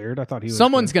 it's weird. I thought he was.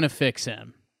 Someone's gonna fix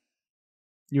him.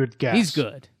 You would guess. He's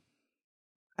good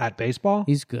at baseball.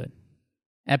 He's good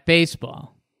at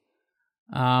baseball.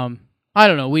 I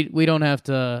don't know. We don't have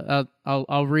to.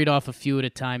 I'll read off a few at a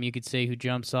time. You could say who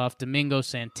jumps off: Domingo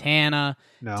Santana,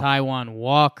 Taijuan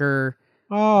Walker.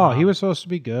 Oh, he was supposed to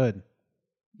be good.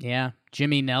 Yeah,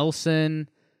 Jimmy Nelson.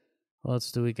 What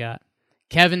else do we got?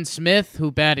 Kevin Smith,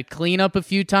 who batted cleanup a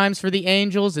few times for the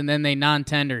Angels, and then they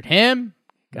non-tendered him.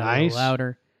 Got a little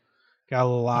louder. Got a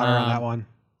little louder on that one.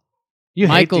 You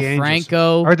Michael hate the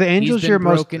Franco. Are the Angels your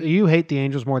most? You hate the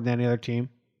Angels more than any other team.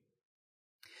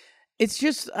 It's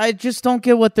just I just don't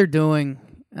get what they're doing.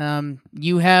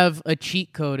 You have a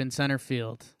cheat code in center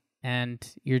field, and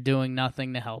you're doing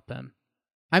nothing to help him.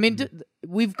 I mean,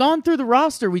 we've gone through the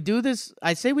roster. We do this.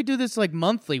 I say we do this like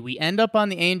monthly. We end up on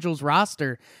the Angels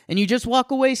roster, and you just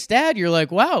walk away sad. You're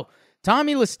like, wow,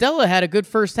 Tommy La Stella had a good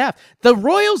first half. The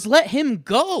Royals let him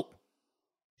go.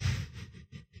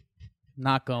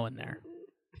 Not going there.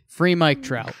 Free Mike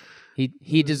Trout.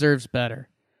 He deserves better.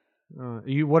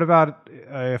 What about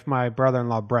if my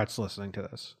brother-in-law Brett's listening to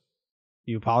this?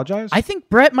 You apologize? I think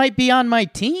Brett might be on my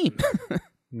team.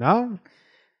 No?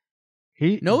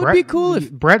 It would be cool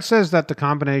if... Brett says that the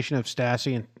combination of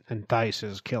Stassi and Theis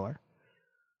is killer.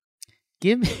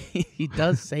 He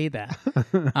does say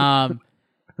that.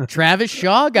 Travis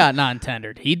Shaw got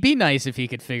non-tendered. He'd be nice if he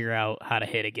could figure out how to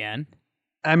hit again.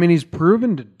 I mean, he's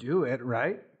proven to do it,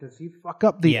 right? Does he fuck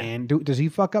up the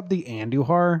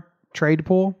Andujar trade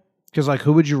pool? Because, like,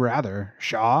 who would you rather,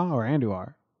 Shaw or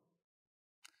Andujar?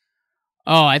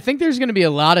 Oh, I think there's going to be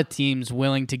a lot of teams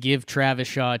willing to give Travis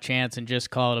Shaw a chance and just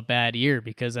call it a bad year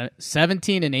because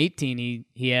 17 and 18,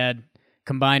 he had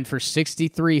combined for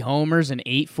 63 homers and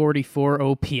 844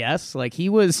 OPS. Like, he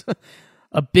was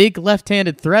a big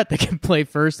left-handed threat that can play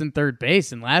first and third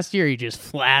base, and last year he just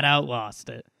flat out lost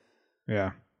it.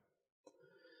 Yeah.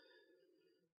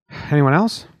 Anyone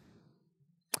else?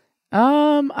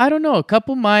 I don't know. A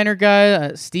couple minor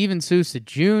guys. Steven Souza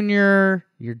Jr.,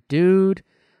 your dude.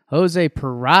 Jose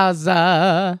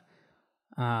Peraza.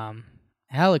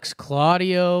 Alex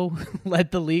Claudio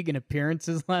led the league in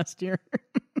appearances last year.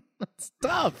 That's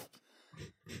tough.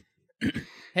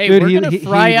 Hey, dude, we're going to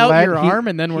fry out your arm,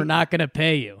 and then we're not going to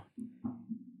pay you.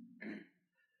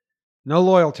 No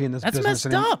loyalty in this business. That's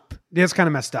messed up. It's kind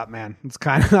of messed up, man. It's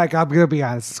kind of like, I'm going to be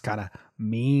honest, it's kind of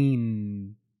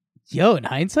mean. Yo, in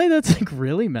hindsight, that's like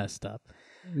really messed up.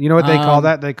 You know what they call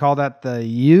that? They call that the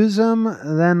use 'em,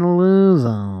 then lose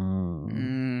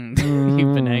 'em.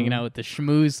 You've been hanging out with the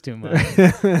schmooze too much.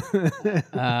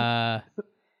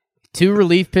 2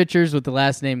 relief pitchers with the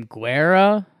last name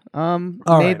Guerra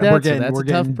made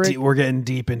that. We're getting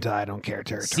deep into I don't care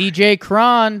territory. CJ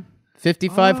Cron,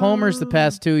 55 homers the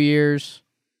past 2 years.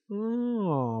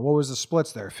 Oh, what was the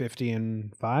splits there? 50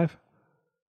 and 5?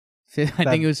 I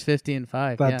think it was 50 and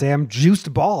 5. That damn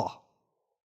juiced ball.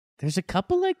 There's a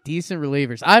couple like decent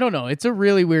relievers. I don't know. It's a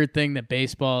really weird thing that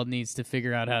baseball needs to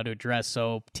figure out how to address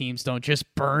so teams don't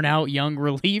just burn out young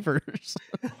relievers.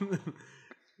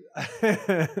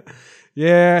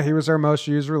 Yeah, he was our most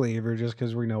used reliever just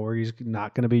because we know where he's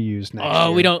not going to be used next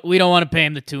year. We don't want to pay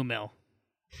him the $2 million.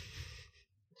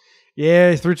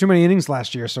 Yeah, he threw too many innings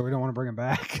last year, so we don't want to bring him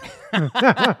back.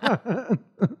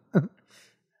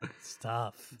 It's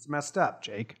tough. It's messed up,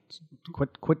 Jake.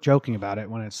 Quit joking about it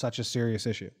when it's such a serious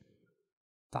issue.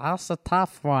 That's a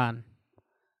tough one.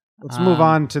 Let's move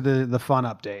on to the fun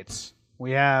updates.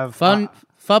 We have fun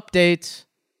updates.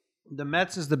 The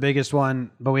Mets is the biggest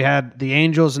one, but we had the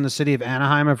Angels and the city of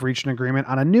Anaheim have reached an agreement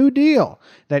on a new deal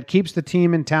that keeps the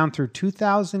team in town through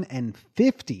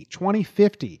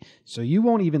 2050. So you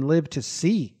won't even live to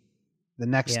see the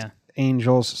next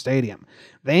Angels stadium.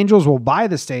 The Angels will buy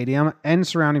the stadium and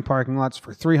surrounding parking lots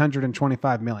for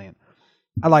 $325 million.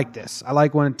 I like this. I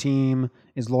like when a team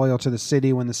is loyal to the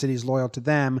city, when the city's loyal to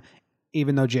them,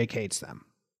 even though Jake hates them.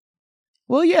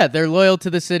 Well, yeah, they're loyal to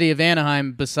the city of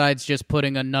Anaheim besides just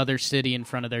putting another city in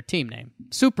front of their team name.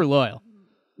 Super loyal.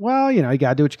 Well, you got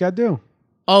to do what you got to do.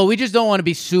 Oh, we just don't want to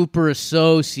be super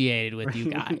associated with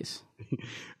you guys.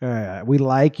 We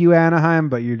like you, Anaheim,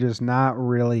 but you're just not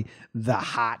really the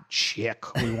hot chick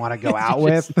we want to go out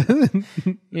with.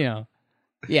 Yeah,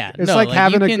 it's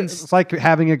it's like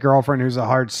having a girlfriend who's a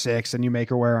hard 6 and you make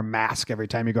her wear a mask every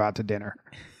time you go out to dinner.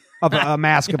 A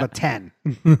mask of a 10.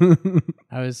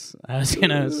 I was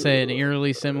gonna say an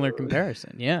eerily similar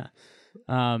comparison. Yeah.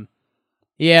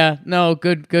 Yeah, no,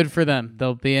 good for them.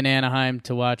 They'll be in Anaheim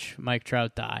to watch Mike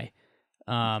Trout die.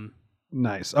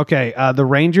 Nice. Okay, the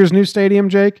Rangers' new stadium,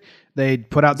 Jake. They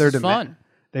put out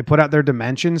They put out their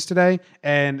dimensions today,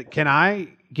 and can I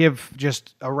give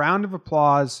just a round of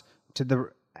applause to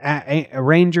the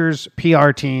Rangers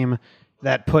PR team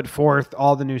that put forth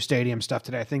all the new stadium stuff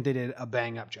today? I think they did a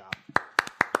bang-up job.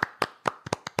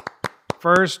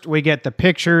 First, we get the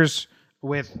pictures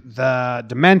with the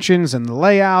dimensions and the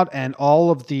layout, and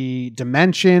all of the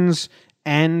dimensions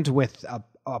end with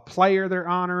a player they're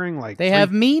honoring. Like they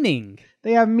have meaning.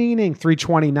 They have meaning.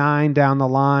 329 down the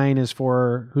line is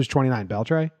for who's 29?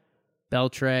 Beltre.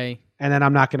 And then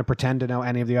I'm not going to pretend to know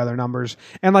any of the other numbers.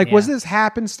 And was this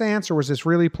happenstance or was this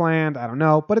really planned? I don't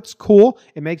know, but it's cool.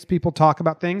 It makes people talk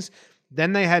about things.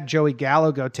 Then they had Joey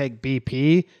Gallo go take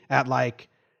BP at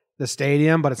the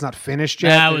stadium, but it's not finished yet.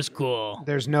 That was cool.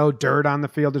 There's no dirt on the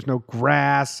field. There's no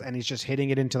grass, and he's just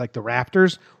hitting it into the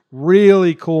rafters.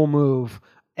 Really cool move.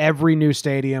 Every new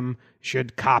stadium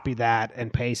should copy that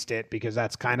and paste it because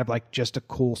that's kind of just a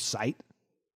cool sight.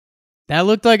 That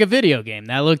looked like a video game.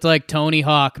 That looked like Tony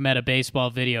Hawk met a baseball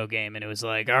video game, and it was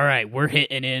all right, we're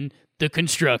hitting in the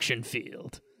construction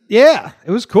field. Yeah,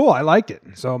 it was cool. I liked it.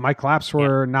 So my claps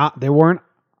were they weren't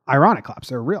ironic claps.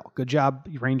 They're real. Good job,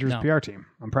 Rangers PR team.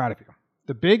 I'm proud of you.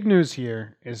 The big news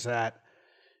here is that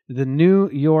the New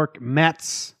York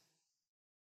Mets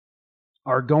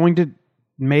are going to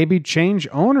maybe change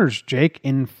owners, Jake,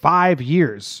 in 5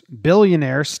 years.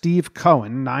 Billionaire Steve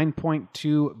Cohen,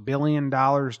 $9.2 billion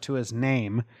to his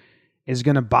name, is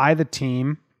going to buy the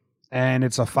team, and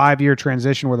it's a 5-year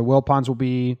transition where the Wilpons will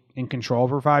be in control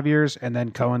for 5 years, and then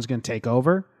Cohen's going to take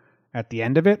over at the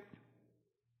end of it.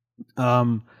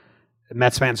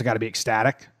 Mets fans have got to be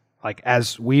ecstatic.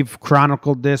 As we've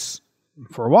chronicled this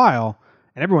for a while,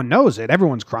 and everyone knows it,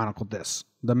 everyone's chronicled this.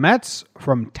 The Mets,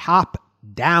 from top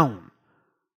down,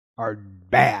 are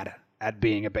bad at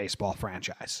being a baseball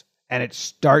franchise. And it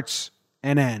starts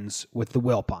and ends with the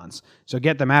Wilpons. So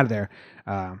get them out of there.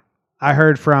 I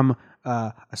heard from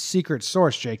a secret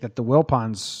source, Jake, that the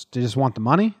Wilpons, they just want the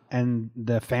money and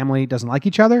the family doesn't like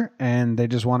each other. And they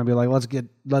just want to be let's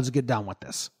get done with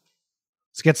this.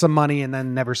 Let's get some money and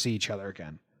then never see each other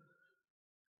again.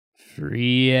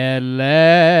 Free at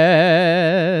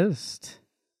last.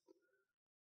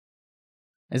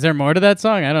 Is there more to that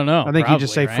song? I don't know. I think you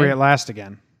just say free at last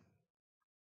again.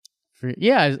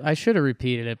 Yeah, I should have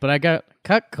repeated it, but I got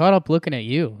caught up looking at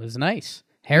you. It was nice.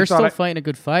 Hair's still fighting a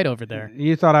good fight over there.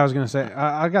 You thought I was going to say,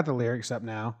 I got the lyrics up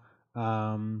now.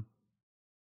 When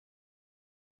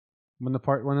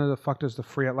the fuck does the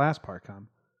free at last part come?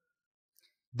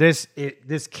 This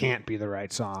can't be the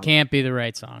right song. Can't be the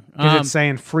right song. Because it's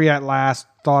saying free at last,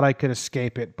 thought I could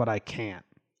escape it, but I can't.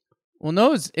 Well,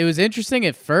 no, it was interesting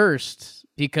at first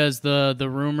because the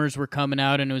rumors were coming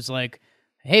out and it was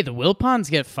hey, the Wilpons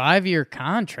get 5-year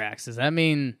contracts. Does that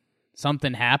mean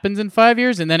something happens in 5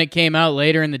 years? And then it came out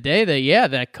later in the day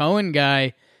that, that Cohen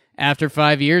guy, after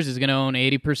 5 years, is going to own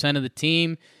 80% of the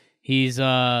team. He's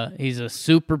a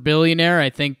super billionaire. I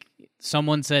think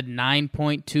someone said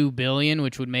 $9.2 billion,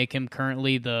 which would make him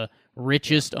currently the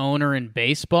richest owner in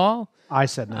baseball. I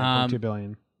said $9.2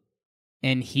 billion.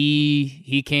 And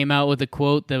he came out with a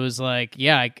quote that was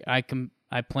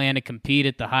I plan to compete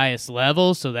at the highest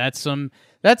level. So that's some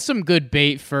good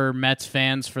bait for Mets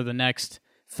fans for the next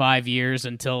 5 years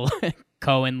until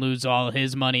Cohen loses all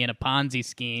his money in a Ponzi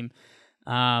scheme.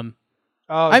 The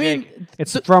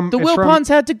Wilpons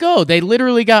had to go. They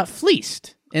literally got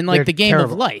fleeced in the game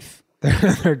of life.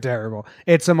 They're terrible.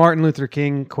 It's a Martin Luther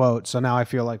King quote, so now I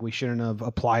feel like we shouldn't have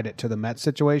applied it to the Mets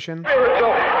situation.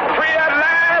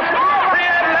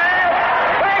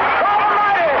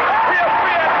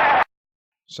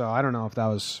 So I don't know if that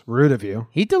was rude of you.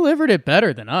 He delivered it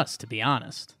better than us, to be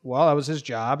honest. Well, that was his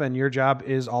job, and your job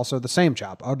is also the same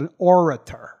job, an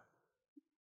orator.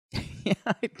 Yeah,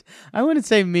 I wouldn't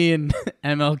say me and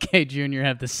MLK Jr.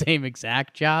 have the same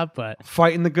exact job, but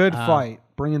fighting the good fight,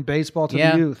 bringing baseball to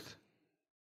the youth.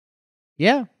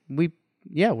 Yeah,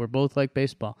 we're both like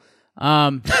baseball.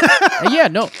 No.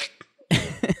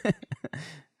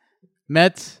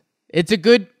 Mets.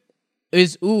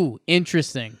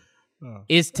 Interesting.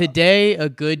 Is today a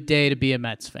good day to be a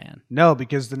Mets fan? No,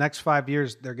 because the next 5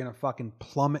 years, they're going to fucking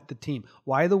plummet the team.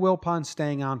 Why are the Wilpons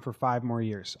staying on for 5 more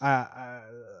years? Why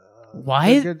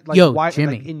is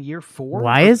Jimmy? Like in year 4?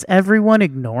 Why is everyone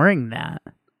ignoring that?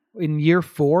 In year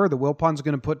 4, the Wilpons are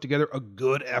going to put together a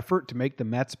good effort to make the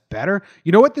Mets better.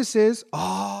 You know what this is?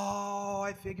 Oh,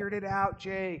 I figured it out,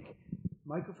 Jake.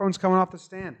 Microphone's coming off the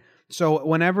stand. So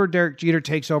whenever Derek Jeter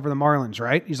takes over the Marlins,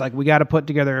 right? He's like, we got to put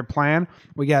together a plan.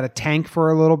 We got to tank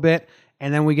for a little bit,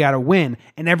 and then we got to win.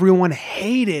 And everyone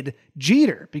hated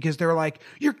Jeter because they were like,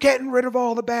 you're getting rid of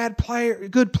all the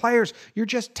good players. You're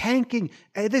just tanking.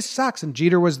 Hey, this sucks. And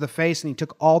Jeter was the face, and he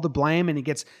took all the blame, and he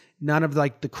gets none of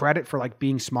like the credit for like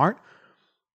being smart.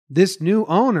 This new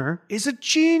owner is a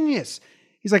genius.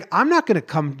 He's like, I'm not going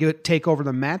to take over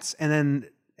the Mets and then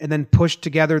push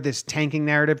together this tanking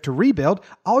narrative to rebuild.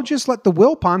 I'll just let the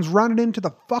Wilpons run it into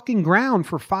the fucking ground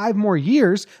for 5 more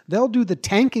years. They'll do the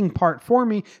tanking part for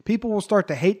me. People will start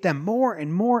to hate them more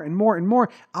and more and more and more.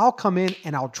 I'll come in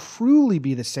and I'll truly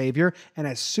be the savior. And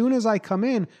as soon as I come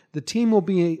in, the team will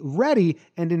be ready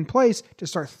and in place to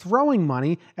start throwing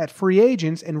money at free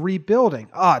agents and rebuilding.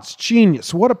 Oh, it's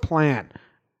genius. What a plan.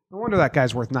 No wonder that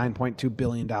guy's worth $9.2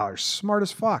 billion. Smart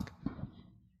as fuck.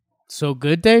 So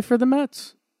good day for the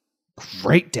Mets?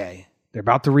 Great day. They're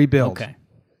about to rebuild. Okay.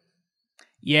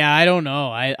 Yeah, I don't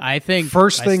know. I think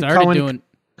first thing Cohen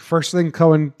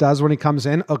does when he comes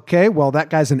in, okay, well, that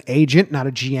guy's an agent, not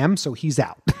a GM, so he's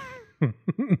out.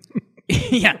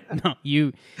 Yeah, no,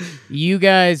 you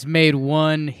guys made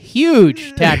one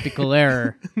huge tactical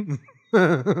error.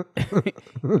 You're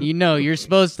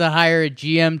supposed to hire a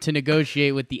GM to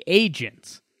negotiate with the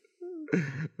agents.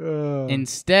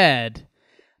 Instead...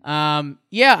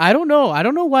 yeah, I don't know. I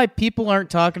don't know why people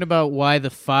aren't talking about why the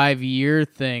 5-year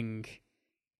thing.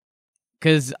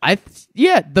 Because the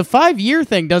 5-year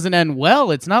thing doesn't end well.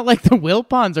 It's not like the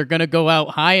Wilpons are going to go out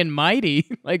high and mighty.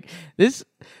 Like these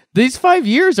 5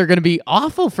 years are going to be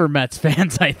awful for Mets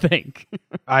fans, I think.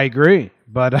 I agree,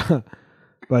 but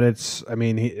it's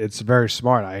very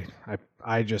smart.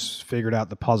 I just figured out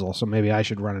the puzzle, so maybe I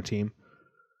should run a team.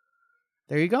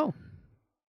 There you go.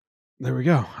 There we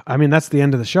go. I mean, that's the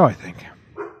end of the show, I think.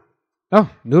 Oh,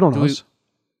 Noodle knows.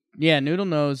 Noodle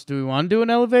knows. Do we want to do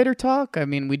an elevator talk? I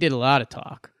mean, we did a lot of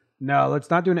talk. No, let's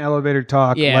not do an elevator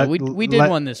talk. Yeah, we did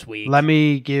one this week. Let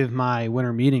me give my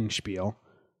winter meeting spiel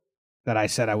that I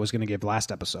said I was going to give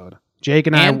last episode. Jake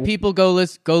and people go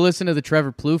listen to the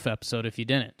Trevor Plouffe episode if you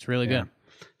didn't. It's really good.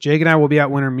 Jake and I will be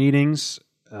at winter meetings.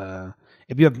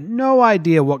 If you have no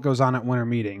idea what goes on at winter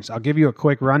meetings, I'll give you a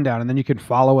quick rundown, and then you can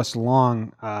follow us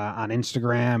along on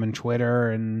Instagram and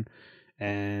Twitter, and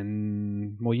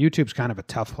YouTube's kind of a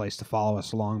tough place to follow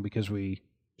us along because we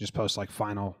just post like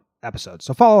final episodes.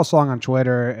 So follow us along on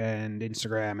Twitter and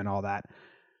Instagram and all that.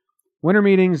 Winter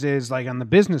meetings is like on the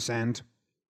business end.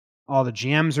 All the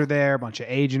GMs are there, a bunch of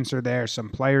agents are there, some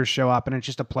players show up, and it's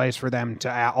just a place for them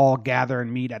to all gather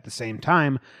and meet at the same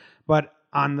time. But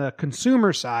on the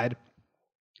consumer side,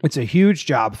 it's a huge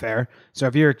job fair. So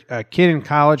if you're a kid in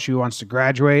college who wants to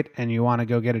graduate and you want to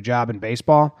go get a job in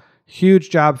baseball,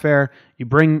 huge job fair. You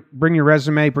bring your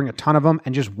resume, bring a ton of them,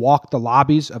 and just walk the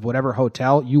lobbies of whatever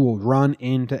hotel. You will run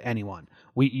into anyone.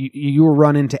 You will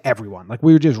run into everyone. Like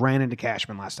we just ran into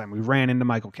Cashman last time. We ran into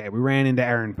Michael Kay. We ran into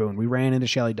Aaron Boone. We ran into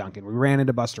Shelley Duncan. We ran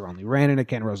into Buster Olney. We ran into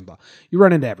Ken Rosenthal. You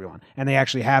run into everyone, and they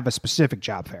actually have a specific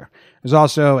job fair. There's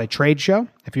also a trade show.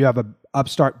 If you have a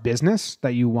upstart business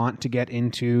that you want to get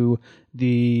into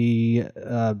the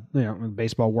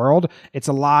baseball world, it's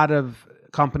a lot of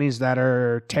companies that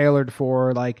are tailored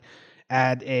for like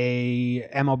at a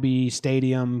MLB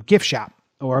stadium gift shop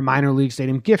or a minor league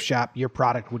stadium gift shop. Your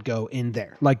product would go in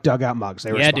there, like Dugout Mugs.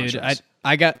 They were sponsors. Dude,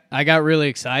 I got really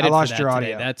excited. I lost for that your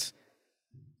today.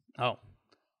 audio.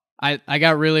 I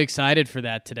got really excited for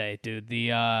that today, dude.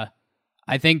 I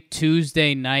think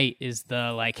Tuesday night is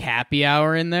the like happy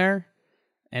hour in there.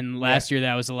 And last year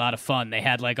that was a lot of fun. They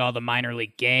had like all the minor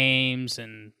league games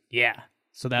and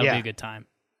so that'll be a good time.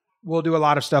 We'll do a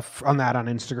lot of stuff on that on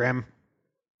Instagram.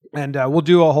 And we'll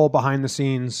do a whole behind the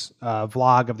scenes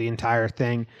vlog of the entire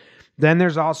thing. Then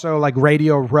there's also like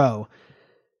Radio Row.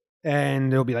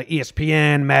 And it'll be like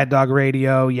ESPN, Mad Dog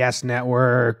Radio, Yes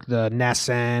Network, the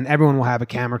NESN. Everyone will have a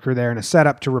camera crew there and a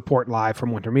setup to report live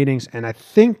from winter meetings. And I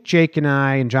think Jake and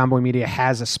I and John Boy Media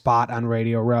has a spot on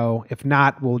Radio Row. If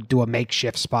not, we'll do a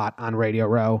makeshift spot on Radio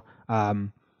Row.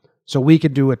 So we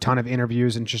could do a ton of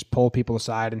interviews and just pull people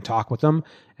aside and talk with them.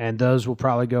 And those will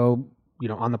probably go,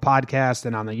 on the podcast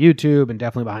and on the YouTube and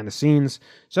definitely behind the scenes.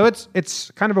 So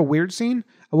it's kind of a weird scene.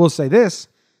 I will say this.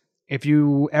 If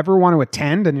you ever want to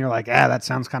attend and you're like, that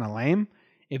sounds kind of lame.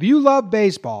 If you love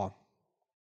baseball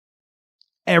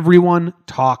Everyone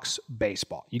talks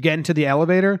baseball. You get into the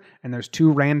elevator and there's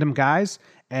two random guys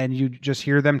and you just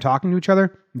hear them talking to each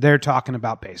other. They're talking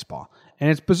about baseball. And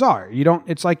it's bizarre.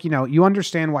 It's like, you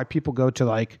understand why people go to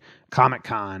like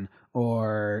Comic-Con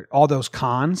or all those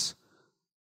cons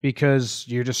because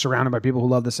you're just surrounded by people who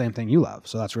love the same thing you love.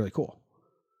 So that's really cool.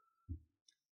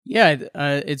 Yeah,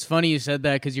 it's funny you said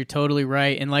that because you're totally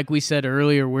right. And like we said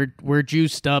earlier, we're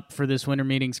juiced up for this winter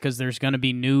meetings because there's going to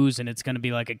be news and it's going to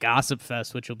be like a gossip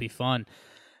fest, which will be fun.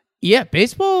 Yeah,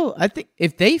 baseball, I think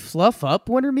if they fluff up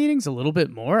winter meetings a little bit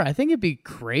more, I think it'd be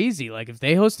crazy. Like if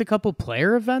they host a couple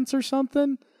player events or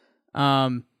something.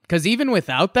 Because even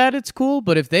without that, it's cool.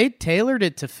 But if they tailored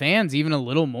it to fans even a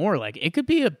little more, like it could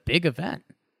be a big event.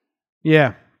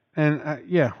 Yeah. And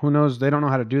who knows? They don't know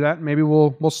how to do that. Maybe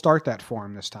we'll start that for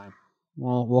them this time.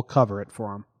 We'll cover it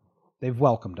for them. They've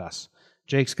welcomed us.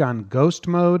 Jake's gone ghost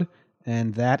mode,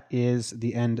 and that is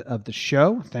the end of the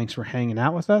show. Thanks for hanging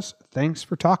out with us. Thanks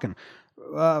for talking.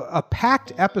 A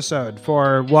packed episode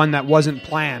for one that wasn't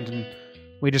planned, and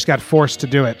we just got forced to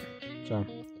do it. So,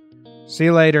 see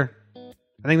you later.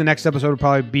 I think the next episode will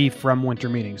probably be from winter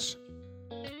meetings.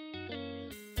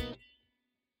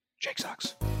 Jake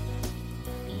sucks.